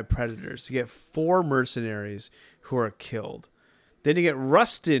by predators. You get 4 mercenaries who are killed. Then you get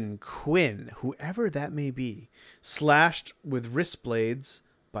Rustin Quinn, whoever that may be, slashed with wrist blades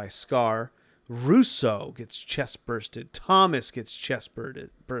by Scar. Russo gets chest bursted. Thomas gets chest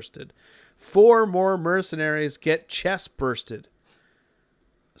bursted. 4 more mercenaries get chest bursted.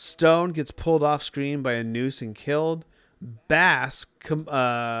 Stone gets pulled off screen by a noose and killed. Bass,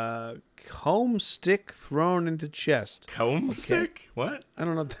 comb stick thrown into chest. Comb stick? What? I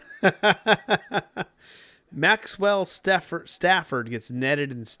don't know. Maxwell Stafford gets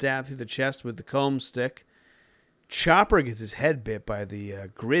netted and stabbed through the chest with the comb stick. Chopper gets his head bit by the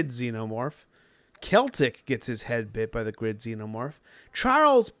grid xenomorph. Celtic gets his head bit by the grid xenomorph.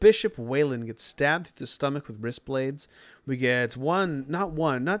 Charles Bishop Whalen gets stabbed through the stomach with wrist blades. We get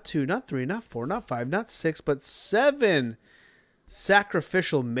not 2, not 3, not 4, not 5, not 6, but 7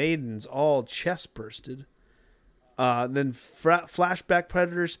 sacrificial maidens, all chest bursted. Then flashback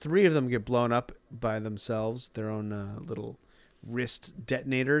predators, 3 of them get blown up by themselves, their own little wrist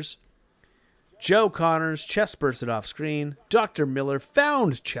detonators. Joe Connors, chest bursted off screen. Dr. Miller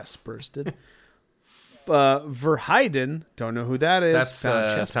found chest bursted. Verheiden, don't know who that is.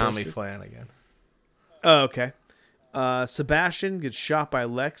 That's Tommy Flanagan. Oh, okay. Sebastian gets shot by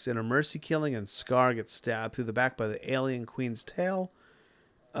Lex in a mercy killing, and Scar gets stabbed through the back by the alien queen's tail.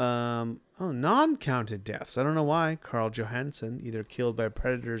 Non-counted deaths. I don't know why. Carl Johansson, either killed by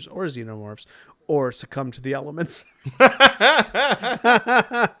predators or xenomorphs, or succumbed to the elements.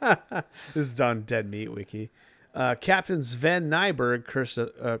 This is on Dead Meat Wiki. Captain Sven Nyberg,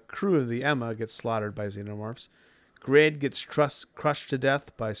 crew of the Emma, gets slaughtered by xenomorphs. Grid gets crushed to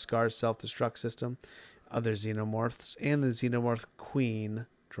death by Scar's self-destruct system. Other xenomorphs, and the xenomorph queen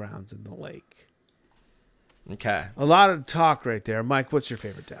drowns in the lake. Okay. A lot of talk right there. Mike, what's your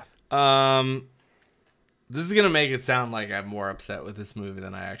favorite death? This is going to make it sound like I'm more upset with this movie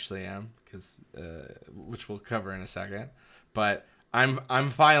than I actually am, because which we'll cover in a second. But I'm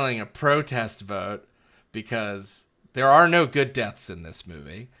filing a protest vote because there are no good deaths in this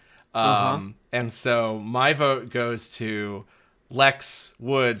movie. And so my vote goes to Lex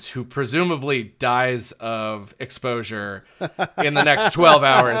Woods, who presumably dies of exposure in the next 12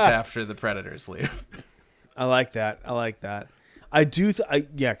 hours after the Predators leave. I like that. I do.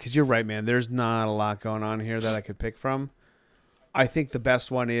 Yeah, because you're right, man. There's not a lot going on here that I could pick from. I think the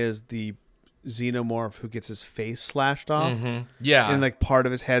best one is the xenomorph who gets his face slashed off. Yeah. And like part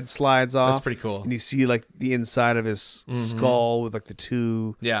of his head slides off. That's pretty cool. And you see like the inside of his skull with like the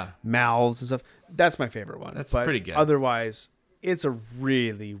two mouths and stuff. That's my favorite one. That's pretty good. Otherwise, it's a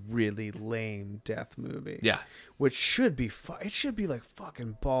really, really lame death movie. Yeah. Which should be it should be like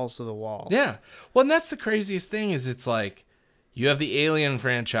fucking balls to the wall. Yeah. Well, and that's the craziest thing is it's like you have the Alien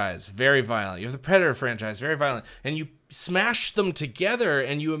franchise, very violent. You have the Predator franchise, very violent. And you smash them together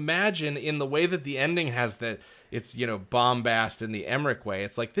and you imagine in the way that the ending has that it's, you know, bombast in the Emmerich way.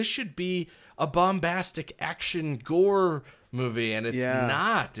 It's like this should be a bombastic action gore movie and it's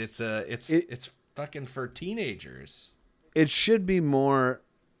not. It's fucking for teenagers. It should be more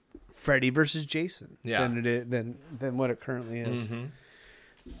Freddy versus Jason than it is than what it currently is.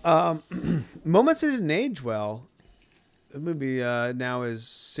 Moments that didn't age well. The movie now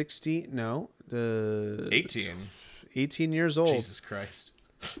is 18 years old. Jesus Christ.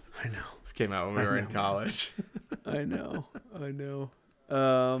 I know. This came out when we were in college. I know.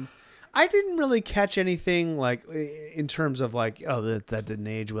 I didn't really catch anything like in terms of like, oh, that didn't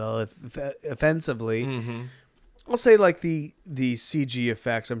age well offensively. I'll say like the CG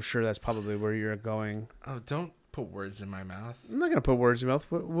effects. I'm sure that's probably where you're going. Oh, don't put words in my mouth. I'm not gonna put words in your mouth.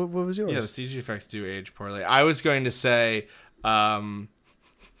 What was yours? Yeah, the CG effects do age poorly. I was going to say,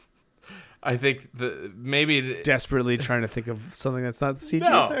 I think maybe desperately trying to think of something that's not CG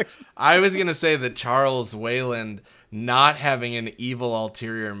effects. I was going to say that Charles Wayland not having an evil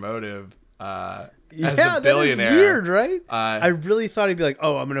ulterior motive as a billionaire. That is weird, right? I really thought he'd be like,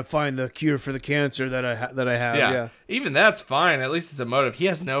 "Oh, I'm going to find the cure for the cancer that I have." Yeah, even that's fine. At least it's a motive. He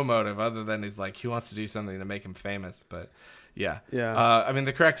has no motive other than he's like he wants to do something to make him famous. But yeah. I mean,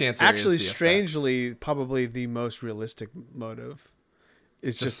 the correct answer actually, is the strangely, effects. Probably the most realistic motive.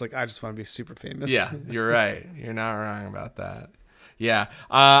 It's just like I just want to be super famous. Yeah, you're right. You're not wrong about that. Yeah,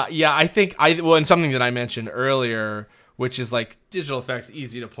 I think and something that I mentioned earlier, which is like digital effects,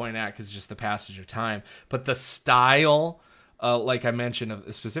 easy to point out because it's just the passage of time. But the style, like I mentioned,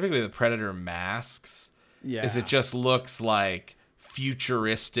 specifically the Predator masks, is it just looks like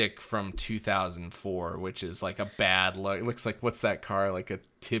futuristic from 2004, which is like a bad look. It looks like, what's that car? Like a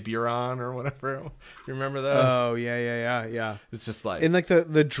Tiburon or whatever. You remember those? Oh, yeah. It's just like... And like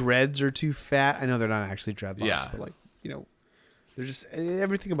the dreads are too fat. I know they're not actually dreadlocks, but like, you know, they're just...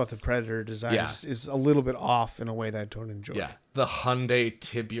 Everything about the Predator design is a little bit off in a way that I don't enjoy. Yeah. The Hyundai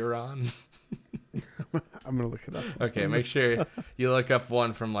Tiburon. I'm going to look it up. Okay, make sure you look up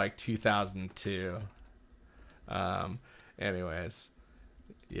one from like 2002. Anyways,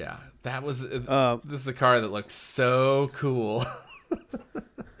 yeah, that was this is a car that looked so cool.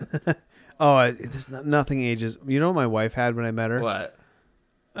 Nothing ages. You know what my wife had when I met her? What?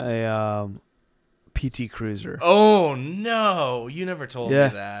 A PT Cruiser. Oh no, you never told me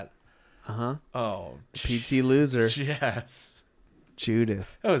that. Oh, PT Loser. Yes,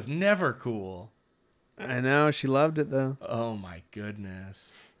 Judith. That was never cool. I know, she loved it though. Oh my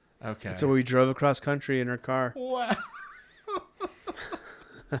goodness. Okay. So we drove across country in her car. Wow.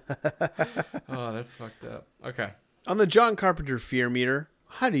 Oh, that's fucked up. Okay. On the John Carpenter fear meter,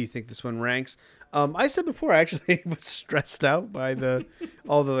 how do you think this one ranks? I said before I actually was stressed out by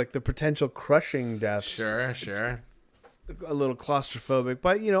all the potential crushing deaths. Sure. A little claustrophobic,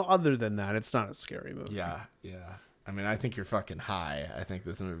 but you know, other than that, it's not a scary movie. Yeah. I mean, I think you're fucking high. I think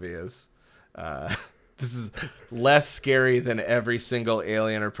this movie is this is less scary than every single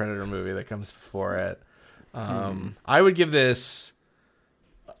Alien or Predator movie that comes before it. I would give this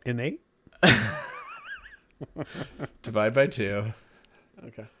an 8. Divide by 2.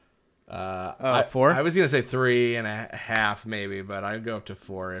 Okay. 4. I was gonna say 3.5 maybe, but I'd go up to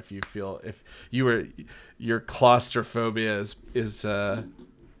 4 if you feel your claustrophobia is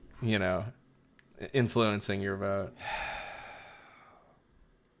you know, influencing your vote.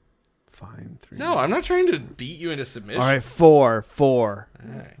 Fine. 3. No, I'm not trying to beat you into submission. All right, 4. All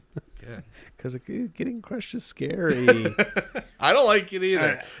right. good. Because getting crushed is scary. I don't like it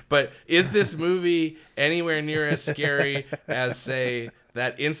either. But is this movie anywhere near as scary as, say,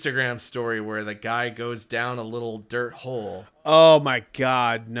 that Instagram story where the guy goes down a little dirt hole? Oh my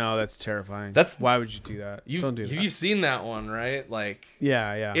God, no, that's terrifying. Why would you do that? Don't do that. You've seen that one, right? Like,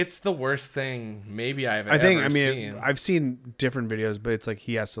 yeah. It's the worst thing maybe I've ever seen. I've seen different videos, but it's like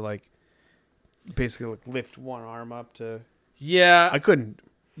he has to like basically like lift one arm up to. Yeah, I couldn't.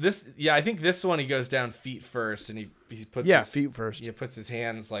 I think this one he goes down feet first, and he puts feet first. He puts his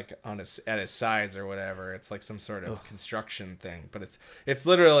hands like at his sides or whatever. It's like some sort of construction thing, but it's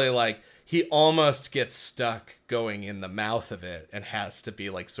literally like he almost gets stuck going in the mouth of it and has to be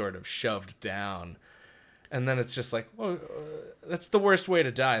like sort of shoved down, and then it's just like, well, that's the worst way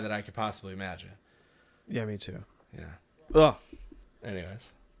to die that I could possibly imagine. Yeah, me too. Yeah. Ugh. Anyways.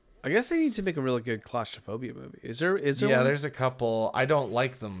 I guess they need to make a really good claustrophobia movie. Is there? Yeah, one? There's a couple. I don't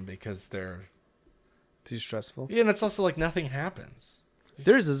like them because they're too stressful. Yeah, and it's also like nothing happens.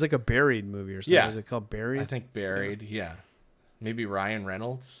 There's like a Buried movie or something. Yeah. Is it called Buried? I think Buried. Yeah. Maybe Ryan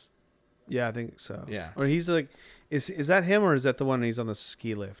Reynolds. Yeah, I think so. Yeah. Or he's like, is that him or is that the one he's on the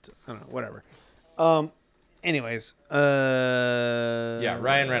ski lift? I don't know. Whatever. Anyways. Yeah,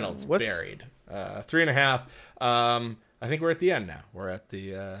 Ryan Reynolds. Buried. 3.5. I think we're at the end now. We're at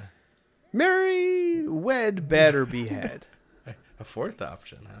the marry, wed, bed, or behead. A fourth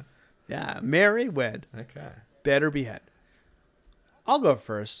option, huh? Yeah, marry, wed. Okay. Bed or behead. I'll go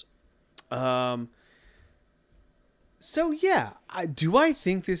first. So yeah, do I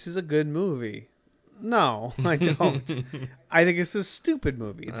think this is a good movie? No, I don't. I think it's a stupid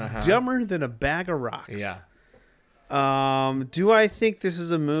movie. It's dumber than a bag of rocks. Yeah. Do I think this is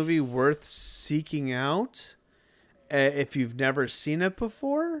a movie worth seeking out? If you've never seen it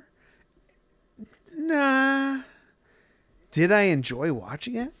before, nah. Did I enjoy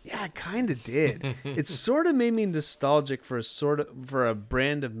watching it? Yeah, I kind of did. It sort of made me nostalgic for a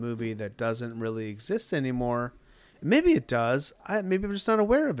brand of movie that doesn't really exist anymore. Maybe it does. Maybe I'm just not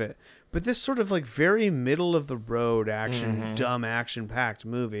aware of it. But this sort of like very middle of the road action, dumb action packed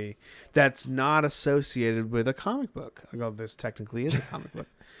movie that's not associated with a comic book. Although this technically is a comic book,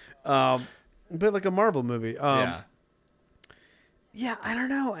 but like a Marvel movie. Yeah, I don't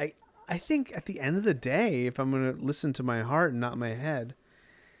know. I think at the end of the day, if I'm going to listen to my heart and not my head,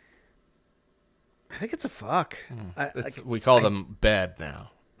 I think it's a fuck. We call them bed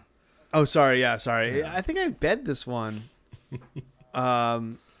now. Oh, sorry. Yeah, sorry. Yeah. I think I bed this one. I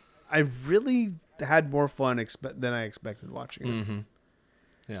really had more fun than I expected watching it. Mm-hmm.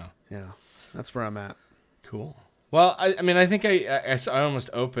 Yeah. That's where I'm at. Cool. Well, I mean, I think I almost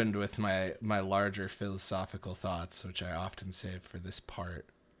opened with my larger philosophical thoughts, which I often save for this part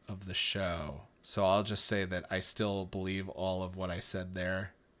of the show. So I'll just say that I still believe all of what I said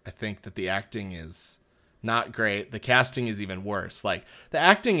there. I think that the acting is not great. The casting is even worse. Like, the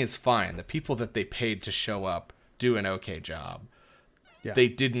acting is fine. The people that they paid to show up do an okay job. Yeah. They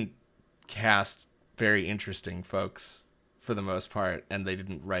didn't cast very interesting folks for the most part, and they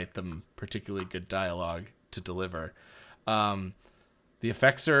didn't write them particularly good dialogue to deliver. The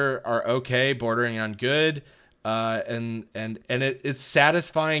effects are okay, bordering on good, and it's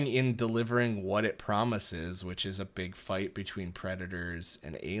satisfying in delivering what it promises, which is a big fight between predators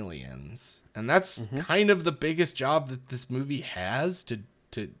and aliens. And that's kind of the biggest job that this movie has to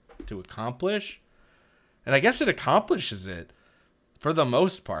accomplish. And I guess it accomplishes it for the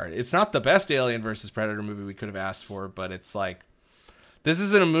most part. It's not the best Alien versus Predator movie we could have asked for, but it's like, this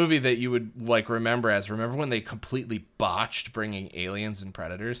isn't a movie that you would like remember when they completely botched bringing aliens and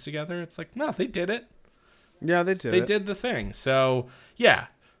predators together. It's like, no, they did it. Yeah, they did. They did the thing. So yeah,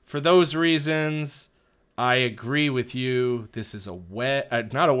 for those reasons, I agree with you. This is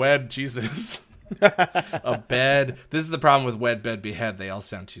not a wed, Jesus, a bed. This is the problem with wed, bed, behead. They all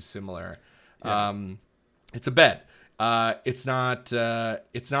sound too similar. Yeah. It's a bed. It's not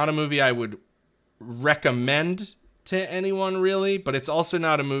a movie I would recommend to anyone really, but it's also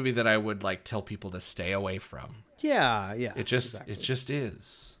not a movie that I would like tell people to stay away from. Yeah. It just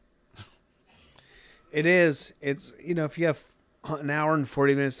is. It is. It's, if you have an hour and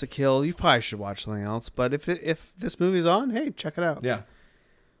 40 minutes to kill, you probably should watch something else. But if this movie's on, hey, check it out. Yeah.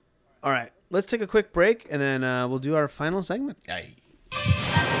 All right, let's take a quick break and then we'll do our final segment. Aye.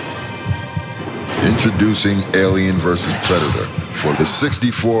 Introducing Alien vs. Predator for the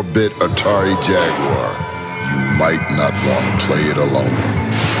 64-bit Atari Jaguar. You might not want to play it alone.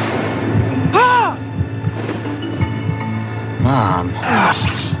 Ah! Mom.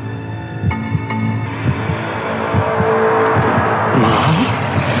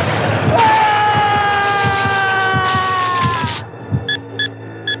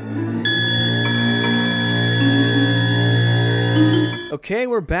 Okay,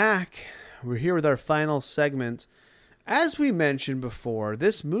 we're back. We're here with our final segment. As we mentioned before,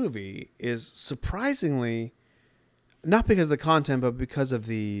 this movie is surprisingly, not because of the content, but because of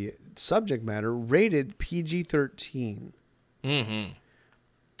the subject matter, rated PG-13. More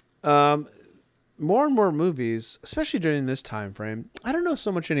and more movies, especially during this time frame, I don't know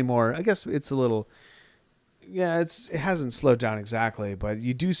so much anymore. I guess it's a little, it hasn't slowed down exactly, but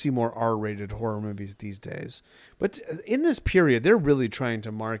you do see more R-rated horror movies these days. But in this period, they're really trying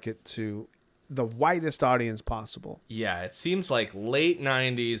to market to the widest audience possible. Yeah, it seems like late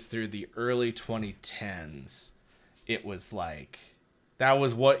 90s through the early 2010s, it was like, that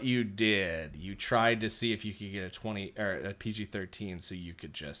was what you did. You tried to see if you could get a PG-13 so you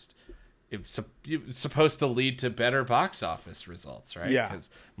could just... It's supposed to lead to better box office results, right? Yeah. Because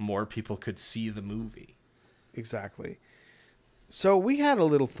more people could see the movie. Exactly. So we had a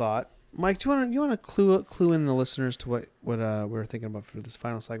little thought. Mike, do you want to clue in the listeners to what we were thinking about for this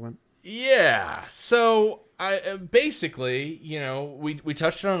final segment? Yeah. So I basically, we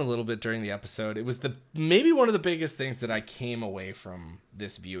touched on it a little bit during the episode. It was maybe one of the biggest things that I came away from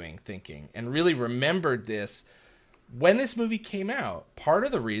this viewing thinking and really remembered this. When this movie came out, part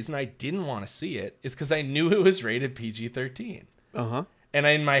of the reason I didn't want to see it is because I knew it was rated PG-13. Uh-huh. And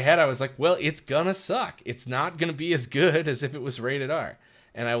in my head, I was like, well, it's gonna suck. It's not gonna be as good as if it was rated R.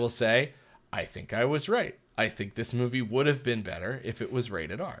 And I will say, I think I was right. I think this movie would have been better if it was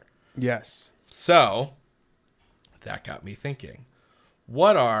rated R. Yes. So, that got me thinking.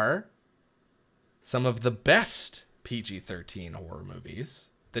 What are some of the best PG-13 horror movies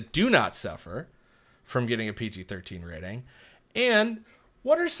that do not suffer from getting a PG-13 rating? And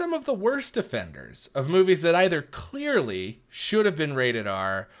what are some of the worst offenders of movies that either clearly should have been rated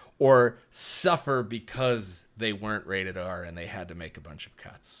R or suffer because they weren't rated R and they had to make a bunch of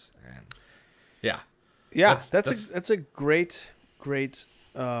cuts? And yeah. That's a great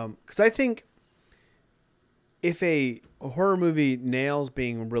because I think if a horror movie nails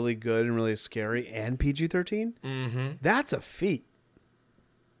being really good and really scary and PG-13, that's a feat.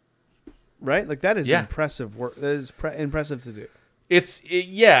 Right? Like that is impressive work. That is impressive to do.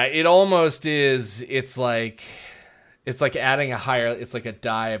 It almost is. It's like adding it's like a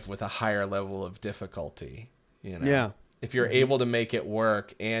dive with a higher level of difficulty, Yeah. If you're able to make it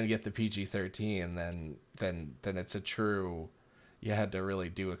work and get the PG-13, then it's a true, you had to really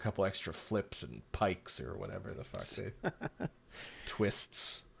do a couple extra flips and pikes or whatever the fuck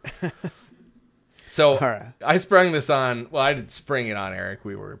twists. So right. I sprung this on, well, I didn't spring it on Eric.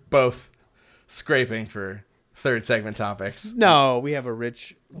 We were both scraping for third segment topics. No, we have a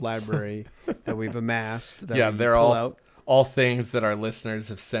rich library that we've amassed. That they're all things that our listeners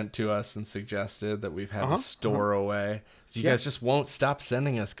have sent to us and suggested that we've had to store away. So you guys just won't stop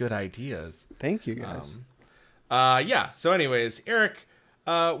sending us good ideas. Thank you, guys. So anyways, Eric,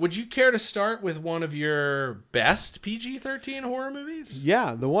 would you care to start with one of your best PG-13 horror movies?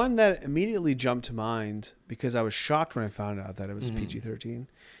 Yeah, the one that immediately jumped to mind because I was shocked when I found out that it was PG-13.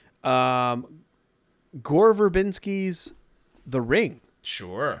 Gore Verbinski's The Ring.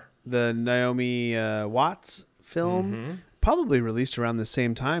 Sure. The Naomi Watts film, probably released around the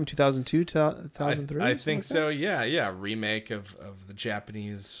same time, 2002, 2003. I think so. Yeah. Remake of the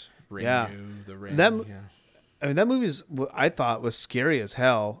Japanese Ring. The Ring. I mean, that movie I thought was scary as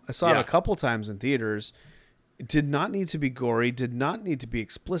hell. I saw it a couple times in theaters. It did not need to be gory, did not need to be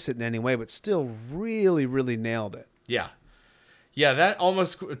explicit in any way, but still really, really nailed it. Yeah. Yeah, that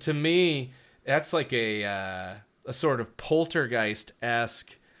almost, to me, that's like a sort of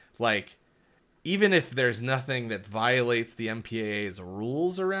Poltergeist-esque, like, even if there's nothing that violates the MPAA's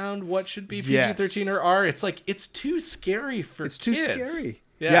rules around what should be PG-13 or R, it's like, it's too scary for kids. It's too scary.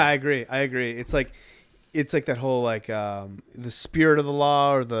 Yeah, I agree. It's like that whole, like, the spirit of the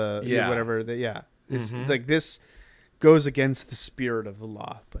law or the whatever. It's like this goes against the spirit of the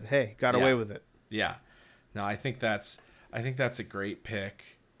law, but hey, got away with it. Yeah. No, I think that's a great pick.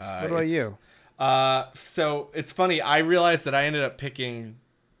 What about you? So it's funny. I realized that I ended up picking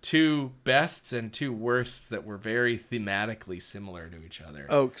two bests and two worsts that were very thematically similar to each other.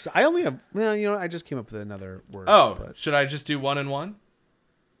 Oh, cause I only have. Well, I just came up with another worst. Oh, but... should I just do one and one?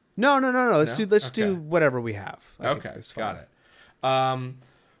 No. Let's do whatever we have. Okay, got it.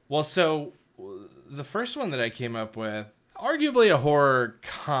 Well, so the first one that I came up with, arguably a horror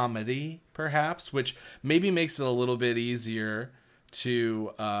comedy, perhaps, which maybe makes it a little bit easier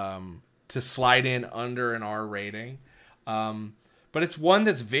to slide in under an R rating. But it's one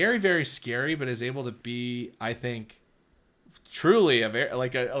that's very, very scary, but is able to be, I think, truly a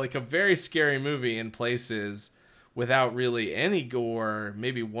very scary movie in places without really any gore,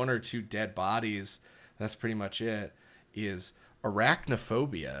 maybe one or two dead bodies. That's pretty much it. Is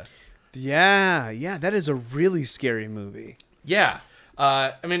Arachnophobia. Yeah, that is a really scary movie. Yeah.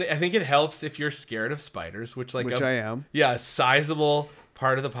 I mean, I think it helps if you're scared of spiders, which I am. Yeah, a sizable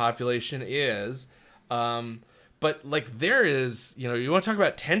part of the population is. But like there is, you want to talk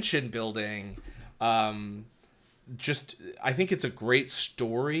about tension building. I think it's a great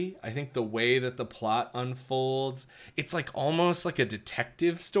story. I think the way that the plot unfolds, it's like almost like a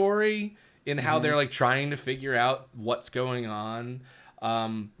detective story in how they're like trying to figure out what's going on.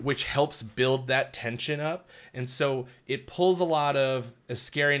 Which helps build that tension up. And so it pulls a lot of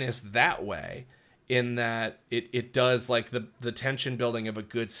scariness that way, in that it does like the tension building of a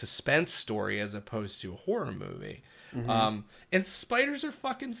good suspense story as opposed to a horror movie. And spiders are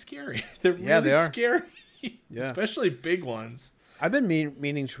fucking scary. They're really scary, especially big ones. I've been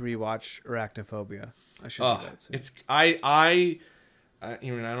meaning to rewatch Arachnophobia. I should do that soon. I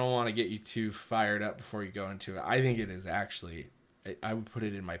don't want to get you too fired up before you go into it. I think it is actually... I would put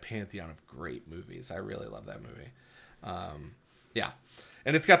it in my pantheon of great movies. I really love that movie. Yeah.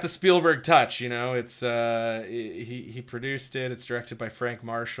 And it's got the Spielberg touch, It's he produced it. It's directed by Frank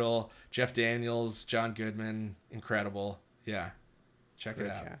Marshall, Jeff Daniels, John Goodman. Incredible. Yeah. Check it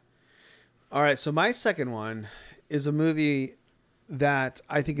out. All right, so my second one is a movie that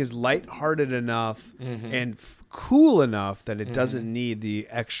I think is lighthearted enough and cool enough that it doesn't need the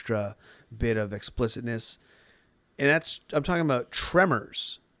extra bit of explicitness. And I'm talking about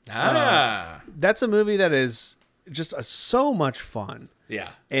Tremors. That's a movie that is just so much fun. Yeah.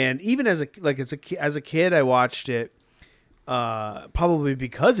 And even as a kid, I watched it probably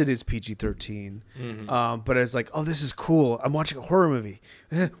because it is PG-13. But it's like, oh, this is cool. I'm watching a horror movie.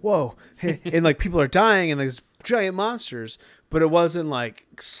 Whoa. And like people are dying and there's giant monsters, but it wasn't like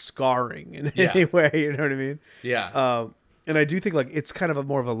scarring in any way. You know what I mean? Yeah. And I do think like it's kind of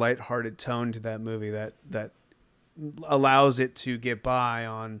more of a lighthearted tone to that movie that allows it to get by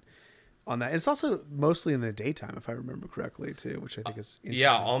on that. And it's also mostly in the daytime, if I remember correctly, too, which I think is interesting.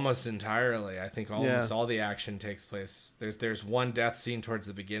 Yeah, almost entirely. I think almost all the action takes place. There's one death scene towards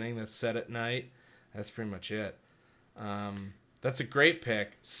the beginning that's set at night. That's pretty much it. That's a great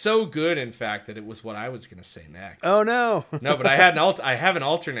pick. So good, in fact, that it was what I was going to say next. Oh, no. No, but I have an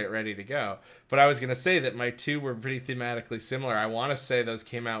alternate ready to go. But I was going to say that my two were pretty thematically similar. I want to say those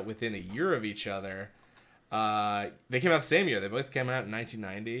came out within a year of each other. They came out the same year. They both came out in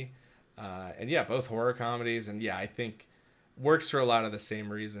 1990. And yeah, both horror comedies. And yeah, I think works for a lot of the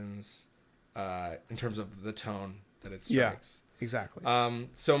same reasons in terms of the tone that it strikes. Yeah, exactly.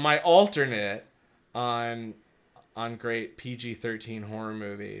 So my alternate on great PG-13 horror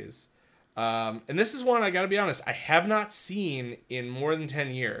movies. And this is one, I got to be honest, I have not seen in more than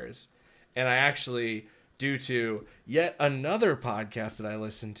 10 years. And I actually, due to yet another podcast that I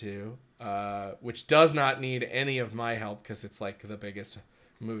listen to, which does not need any of my help because it's like the biggest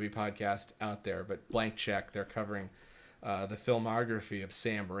movie podcast out there, but Blank Check, they're covering the filmography of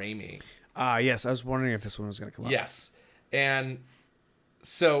Sam Raimi. Yes, I was wondering if this one was going to come up. Yes. And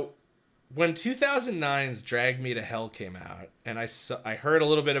so when 2009's Drag Me to Hell came out, and I heard a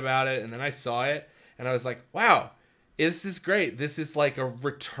little bit about it, and then I saw it, and I was like, wow, this is great. This is like a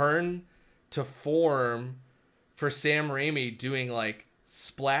return to form for Sam Raimi doing like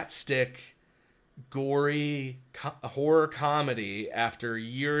splat stick, gory horror comedy after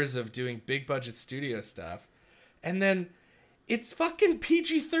years of doing big budget studio stuff. And then it's fucking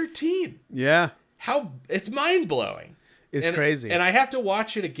PG-13. Yeah. It's mind blowing. It's crazy. And I have to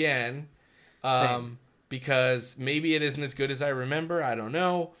watch it again because maybe it isn't as good as I remember. I don't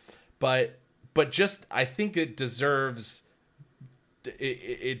know. But just, I think it deserves...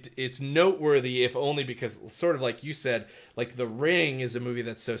 It's noteworthy, if only because, sort of like you said, like The Ring is a movie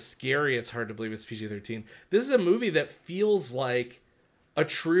that's so scary it's hard to believe it's PG-13. This is a movie that feels like a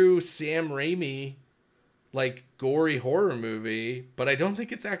true Sam Raimi, like, gory horror movie, but I don't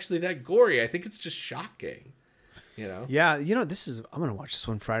think it's actually that gory. I think it's just shocking, Yeah, I'm gonna watch this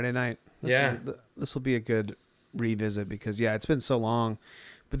one Friday night. This will be a good revisit because it's been so long.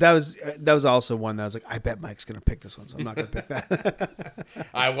 But that was also one that I was like, I bet Mike's going to pick this one, so I'm not going to pick that.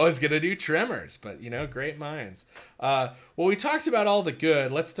 I was going to do Tremors, but, great minds. Well, we talked about all the good.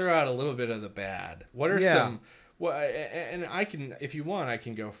 Let's throw out a little bit of the bad. What are some... Well, and I can, if you want, I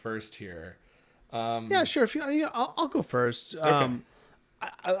can go first here. Yeah, sure. If I'll go first. Okay.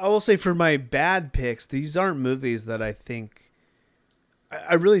 I will say for my bad picks, these aren't movies that I think...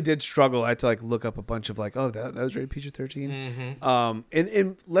 I really did struggle. I had to look up a bunch of that was rated PG-13. Mm-hmm.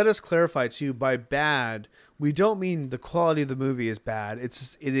 And let us clarify too, by bad, we don't mean the quality of the movie is bad.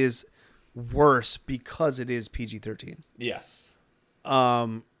 It is worse because it is PG-13. Yes.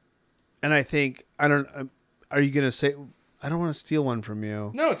 And I think, are you going to say, I don't want to steal one from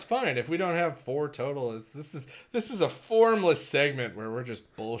you. No, it's fine. If we don't have 4 total, this is a formless segment where we're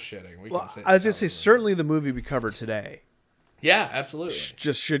just bullshitting. I was gonna say certainly the movie we covered today. Yeah, absolutely.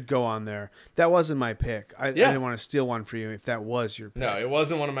 Just should go on there. That wasn't my pick. I didn't want to steal one for you if that was your pick. No, it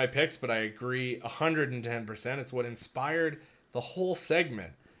wasn't one of my picks, but I agree 110%. It's what inspired the whole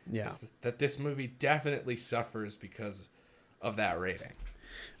segment. Yeah. That this movie definitely suffers because of that rating.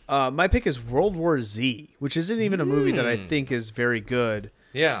 My pick is World War Z, which isn't even a movie that I think is very good.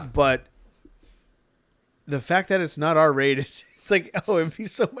 Yeah. But the fact that it's not R-rated, it's like, oh, it'd be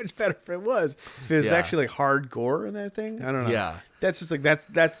so much better if it was. If it was actually like hard gore in that thing. I don't know. Yeah. That's just like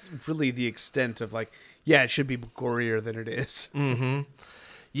that's really the extent of like, yeah, it should be gorier than it is. Mm-hmm.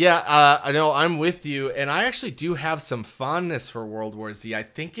 Yeah, I know, I'm with you, and I actually do have some fondness for World War Z. I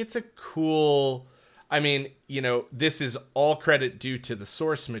think it's a cool... I mean, you know, this is all credit due to the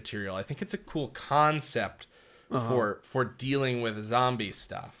source material. I think it's a cool concept for dealing with zombie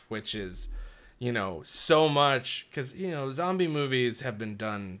stuff, which is, you know, so much... Because, you know, zombie movies have been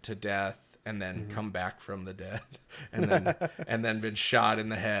done to death and then come back from the dead and then been shot in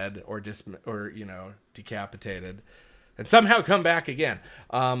the head or you know, decapitated. And somehow come back again.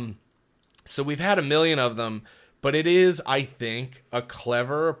 So we've had a million of them, but it is, I think, a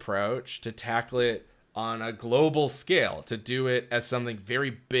clever approach to tackle it on a global scale, to do it as something very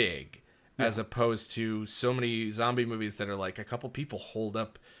big, as opposed to so many zombie movies that are like a couple people hold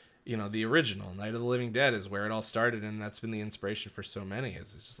up, you know, the original. Night of the Living Dead is where it all started, and that's been the inspiration for so many,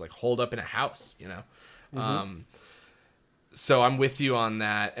 is it's just like hold up in a house, you know? So I'm with you on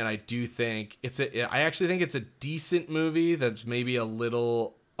that, and I do think I actually think it's a decent movie that's maybe a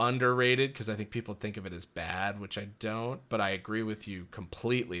little underrated, because I think people think of it as bad, which I don't, but I agree with you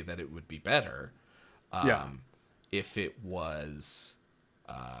completely that it would be better if it was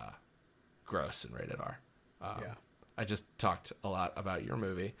gross and rated R. I just talked a lot about your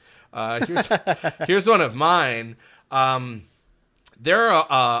movie. Here's one of mine. There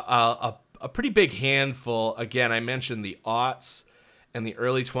are a pretty big handful. Again, I mentioned the aughts and the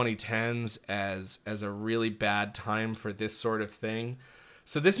early 2010s as a really bad time for this sort of thing.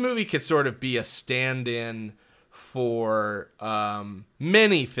 So this movie could sort of be a stand-in for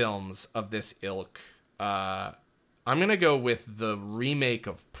many films of this ilk. I'm going to go with the remake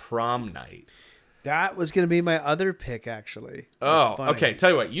of Prom Night. That was going to be my other pick, actually. Oh, okay.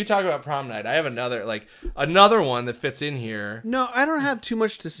 Tell you what, you talk about Prom Night. I have another one that fits in here. No, I don't have too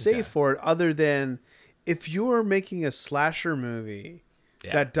much to say for it, other than if you're making a slasher movie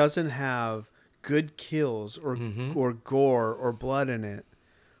that doesn't have good kills or gore or blood in it,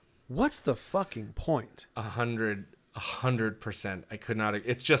 what's the fucking point? 100%. I could not.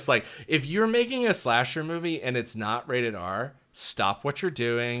 It's just like, if you're making a slasher movie and it's not rated R, stop what you're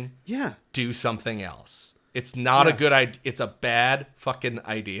doing. Yeah. Do something else. It's not a good idea. It's a bad fucking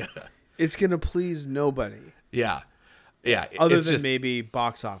idea. It's going to please nobody. Yeah. Yeah. Other than maybe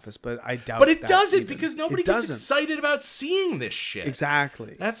box office, but I doubt. But it doesn't, because nobody gets excited about seeing this shit.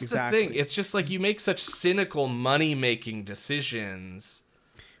 Exactly. That's the thing. It's just like, you make such cynical money-making decisions.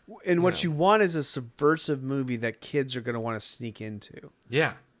 And what you want is a subversive movie that kids are going to want to sneak into.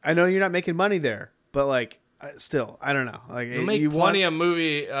 Yeah. I know you're not making money there, but like, still, I don't know. Like, you make plenty of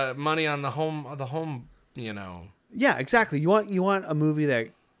movie money on the home, you know. Yeah, exactly. You want a movie that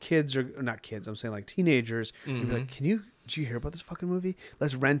kids are not kids. I'm saying like teenagers. You'd be like, did you hear about this fucking movie?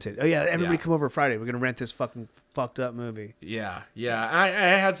 Let's rent it. Oh yeah, everybody come over Friday. We're gonna rent this fucking fucked up movie. Yeah, yeah. I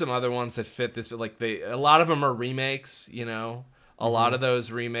had some other ones that fit this, but like a lot of them are remakes. You know, a lot of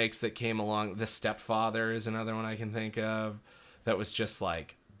those remakes that came along. The Stepfather is another one I can think of that was just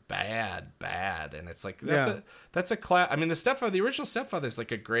like bad, and it's like that's a class. I mean, the original Stepfather is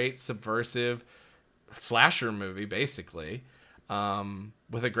like a great subversive slasher movie, basically.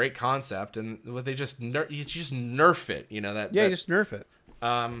 With a great concept, and what you just nerf it, you know that. Yeah, you just nerf it.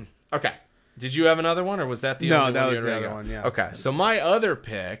 Okay. Did you have another one, or was that the only one? No, that was the other one. Yeah. Okay, so my other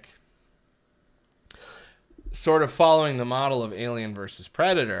pick, sort of following the model of Alien versus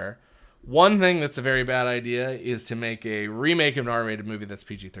Predator, one thing that's a very bad idea is to make a remake of an R-rated movie that's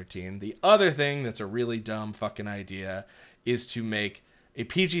PG-13. The other thing that's a really dumb fucking idea is to make a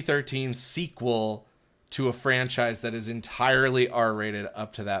PG-13 sequel to a franchise that is entirely R-rated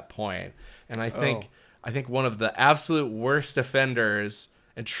up to that point. And I think one of the absolute worst offenders,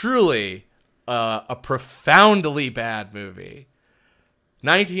 and truly a profoundly bad movie,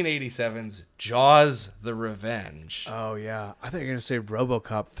 1987's Jaws: The Revenge. Oh yeah, I thought you were gonna say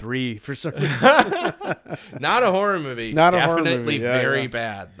RoboCop 3 for some reason. Not a horror movie. Not Definitely a horror movie. Very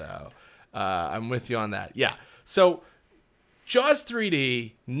bad though. I'm with you on that. Yeah. So Jaws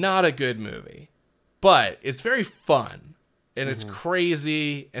 3D, not a good movie. But it's very fun. and it's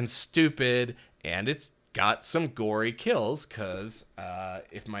crazy and stupid, and it's got some gory kills because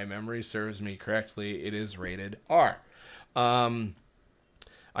if my memory serves me correctly, it is rated R.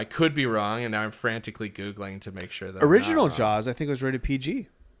 I could be wrong, and now I'm frantically Googling to make sure that original I'm not wrong. Jaws, I think, was rated PG.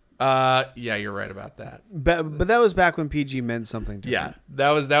 Yeah, you're right about that. But that was back when PG meant something different. Yeah,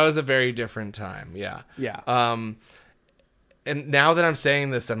 that was a very different time. Yeah. And now that I'm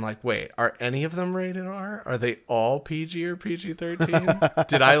saying this, I'm like, wait, are any of them rated R? Are they all PG or PG-13?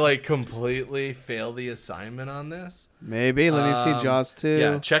 Did I like completely fail the assignment on this? Maybe. Let me see Jaws 2.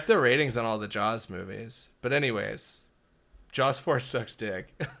 Yeah, check the ratings on all the Jaws movies. But anyways, Jaws 4 sucks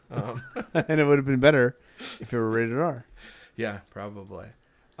dick. And it would have been better if it were rated R. Yeah, probably.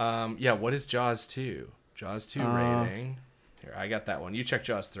 Yeah, what is Jaws 2? Jaws 2 rating. Here, I got that one. You check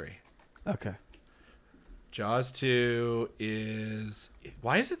Jaws 3. Okay. Jaws 2 is...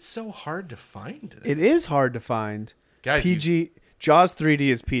 Why is it so hard to find? It is hard to find. Guys, PG. Jaws 3D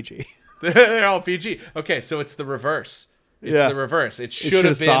is PG. They're all PG. Okay, so it's the reverse. It's the reverse. It should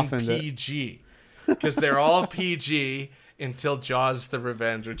have been PG. Because they're all PG until Jaws the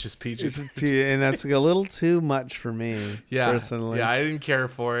Revenge, which is PG. And that's a little too much for me, personally. Yeah, I didn't care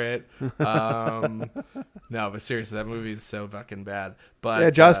for it. No, but seriously, that movie is so fucking bad. But yeah,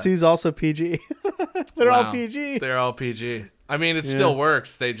 Jaws 2 is also PG. They're all PG. They're all PG. I mean, it still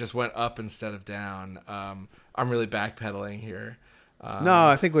works. They just went up instead of down. I'm really backpedaling here. No,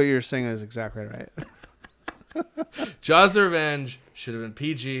 I think what you're saying is exactly right. Jaws the Revenge should have been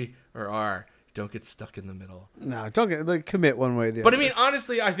PG or R. Don't get stuck in the middle. No, don't get commit one way or the other. But I mean,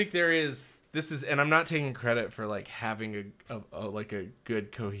 honestly, I think there is. This is, and I'm not taking credit for like having a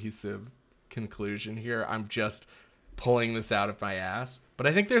good cohesive conclusion here. I'm just pulling this out of my ass. But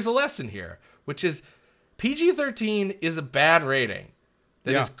I think there's a lesson here, which is PG-13 is a bad rating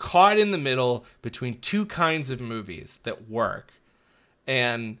that is caught in the middle between two kinds of movies that work,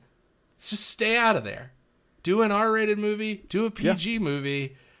 and just stay out of there. Do an R-rated movie. Do a PG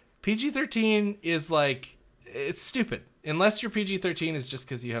movie. PG-13 is like, it's stupid. Unless your PG-13 is just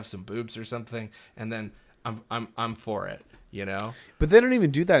because you have some boobs or something, and then I'm for it, you know. But they don't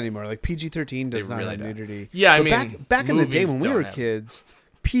even do that anymore. Like PG-13 does not have nudity. Yeah, I mean, back in the day when we were kids,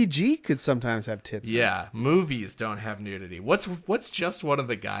 PG could sometimes have tits. Yeah, movies don't have nudity. What's just one of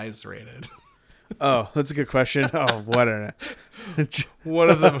the guys rated? Oh, that's a good question. Oh, what are one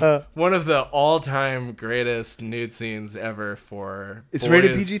of the all-time greatest nude scenes ever for it's boys.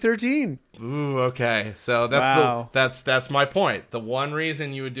 Rated PG-13. Ooh, okay. So that's my point. The one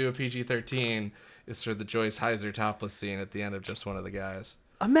reason you would do a PG-13 is for the Joyce Heiser topless scene at the end of Just One of the Guys.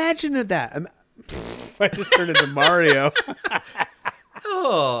 Imagine that. I just turned into Mario.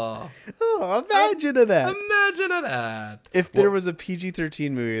 Oh, imagine that. Imagine that. If there was a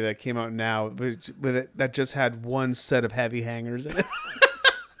PG-13 movie that came out now that just had one set of heavy hangers in it.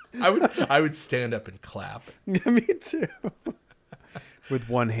 I would stand up and clap. Yeah, me too. With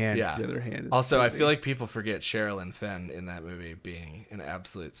one hand, because the other hand is also, busy. I feel like people forget Sherilyn Fenn in that movie being an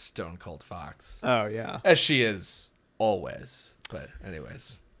absolute stone cold fox. Oh, yeah. As she is always. But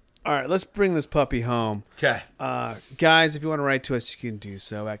anyways. All right, let's bring this puppy home. Okay. Guys, if you want to write to us, you can do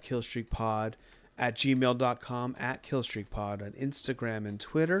so at killstreakpod at gmail.com, at killstreakpod on Instagram and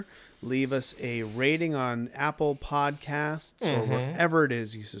Twitter. Leave us a rating on Apple Podcasts or wherever it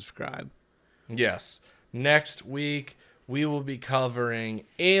is you subscribe. Yes. Next week, we will be covering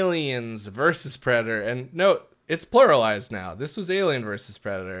Aliens versus Predator. And note, it's pluralized now. This was Alien versus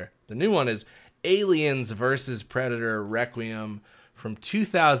Predator. The new one is Aliens versus Predator Requiem from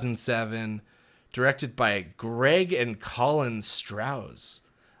 2007, directed by Greg and Colin Strauss.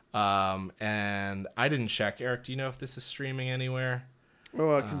 And I didn't check. Eric, do you know if this is streaming anywhere?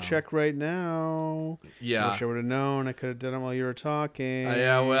 Oh, I can check right now. Yeah. I wish I would have known. I could have done it while you were talking.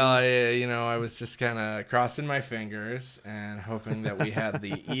 Yeah, well, I was just kind of crossing my fingers and hoping that we had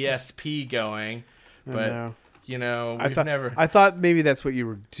the ESP going. But, I thought maybe that's what you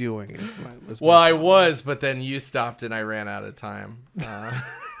were doing. I was, but then you stopped and I ran out of time.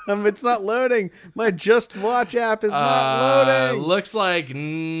 It's not loading. My Just Watch app is not loading. Looks like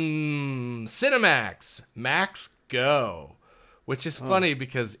Cinemax. Max Go. Which is funny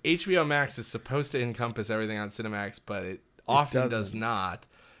because HBO Max is supposed to encompass everything on Cinemax, but it often does not.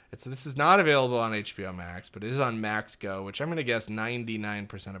 This is not available on HBO Max, but it is on Max Go, which I'm going to guess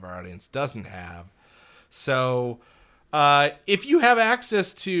 99% of our audience doesn't have. So if you have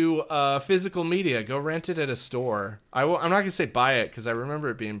access to physical media, go rent it at a store. I'm not going to say buy it because I remember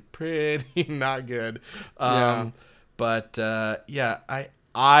it being pretty not good. But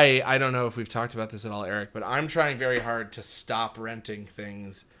I don't know if we've talked about this at all, Eric, but I'm trying very hard to stop renting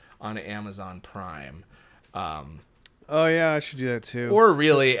things on Amazon Prime. Oh yeah, I should do that too. Or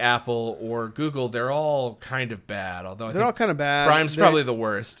really, Apple or Google, they're all kind of bad. Although I they're think all kind of bad. Prime's probably the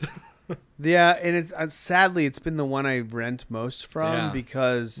worst. Yeah, and it's sadly it's been the one I rent most from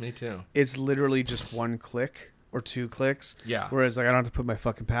because me too. It's literally just one click or 2 clicks. Yeah. Whereas like I don't have to put my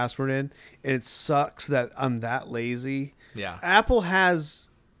fucking password in. And it sucks that I'm that lazy. Yeah. Apple has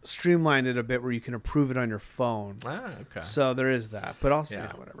streamlined it a bit where you can approve it on your phone. Ah, okay. So there is that. But I'll see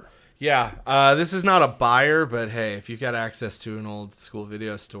whatever. Yeah. This is not a buyer, but hey, if you've got access to an old school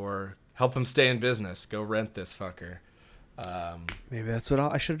video store, help them stay in business. Go rent this fucker. Maybe that's what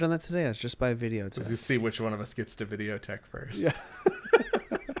I should have done that today. I was just buy a video today. To see which one of us gets to Videotech first. Yeah.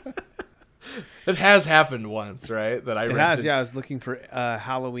 It has happened once, right? That I rented. Has, yeah. I was looking for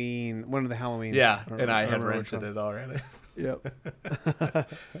Halloween, one of the Halloweens. Yeah, and I had rented it already. Yep.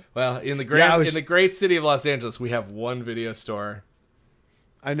 Well, in the great city of Los Angeles, we have one video store.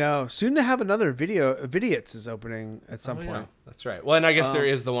 I know. Soon to have another Vidiots is opening at some point. Yeah. That's right. Well, and I guess there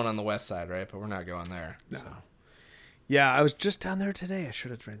is the one on the west side, right? But we're not going there. No. So. Yeah, I was just down there today. I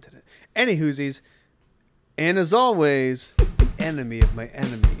should have rented it. Anywhoosies, and as always, the enemy of my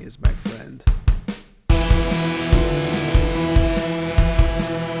enemy is my friend.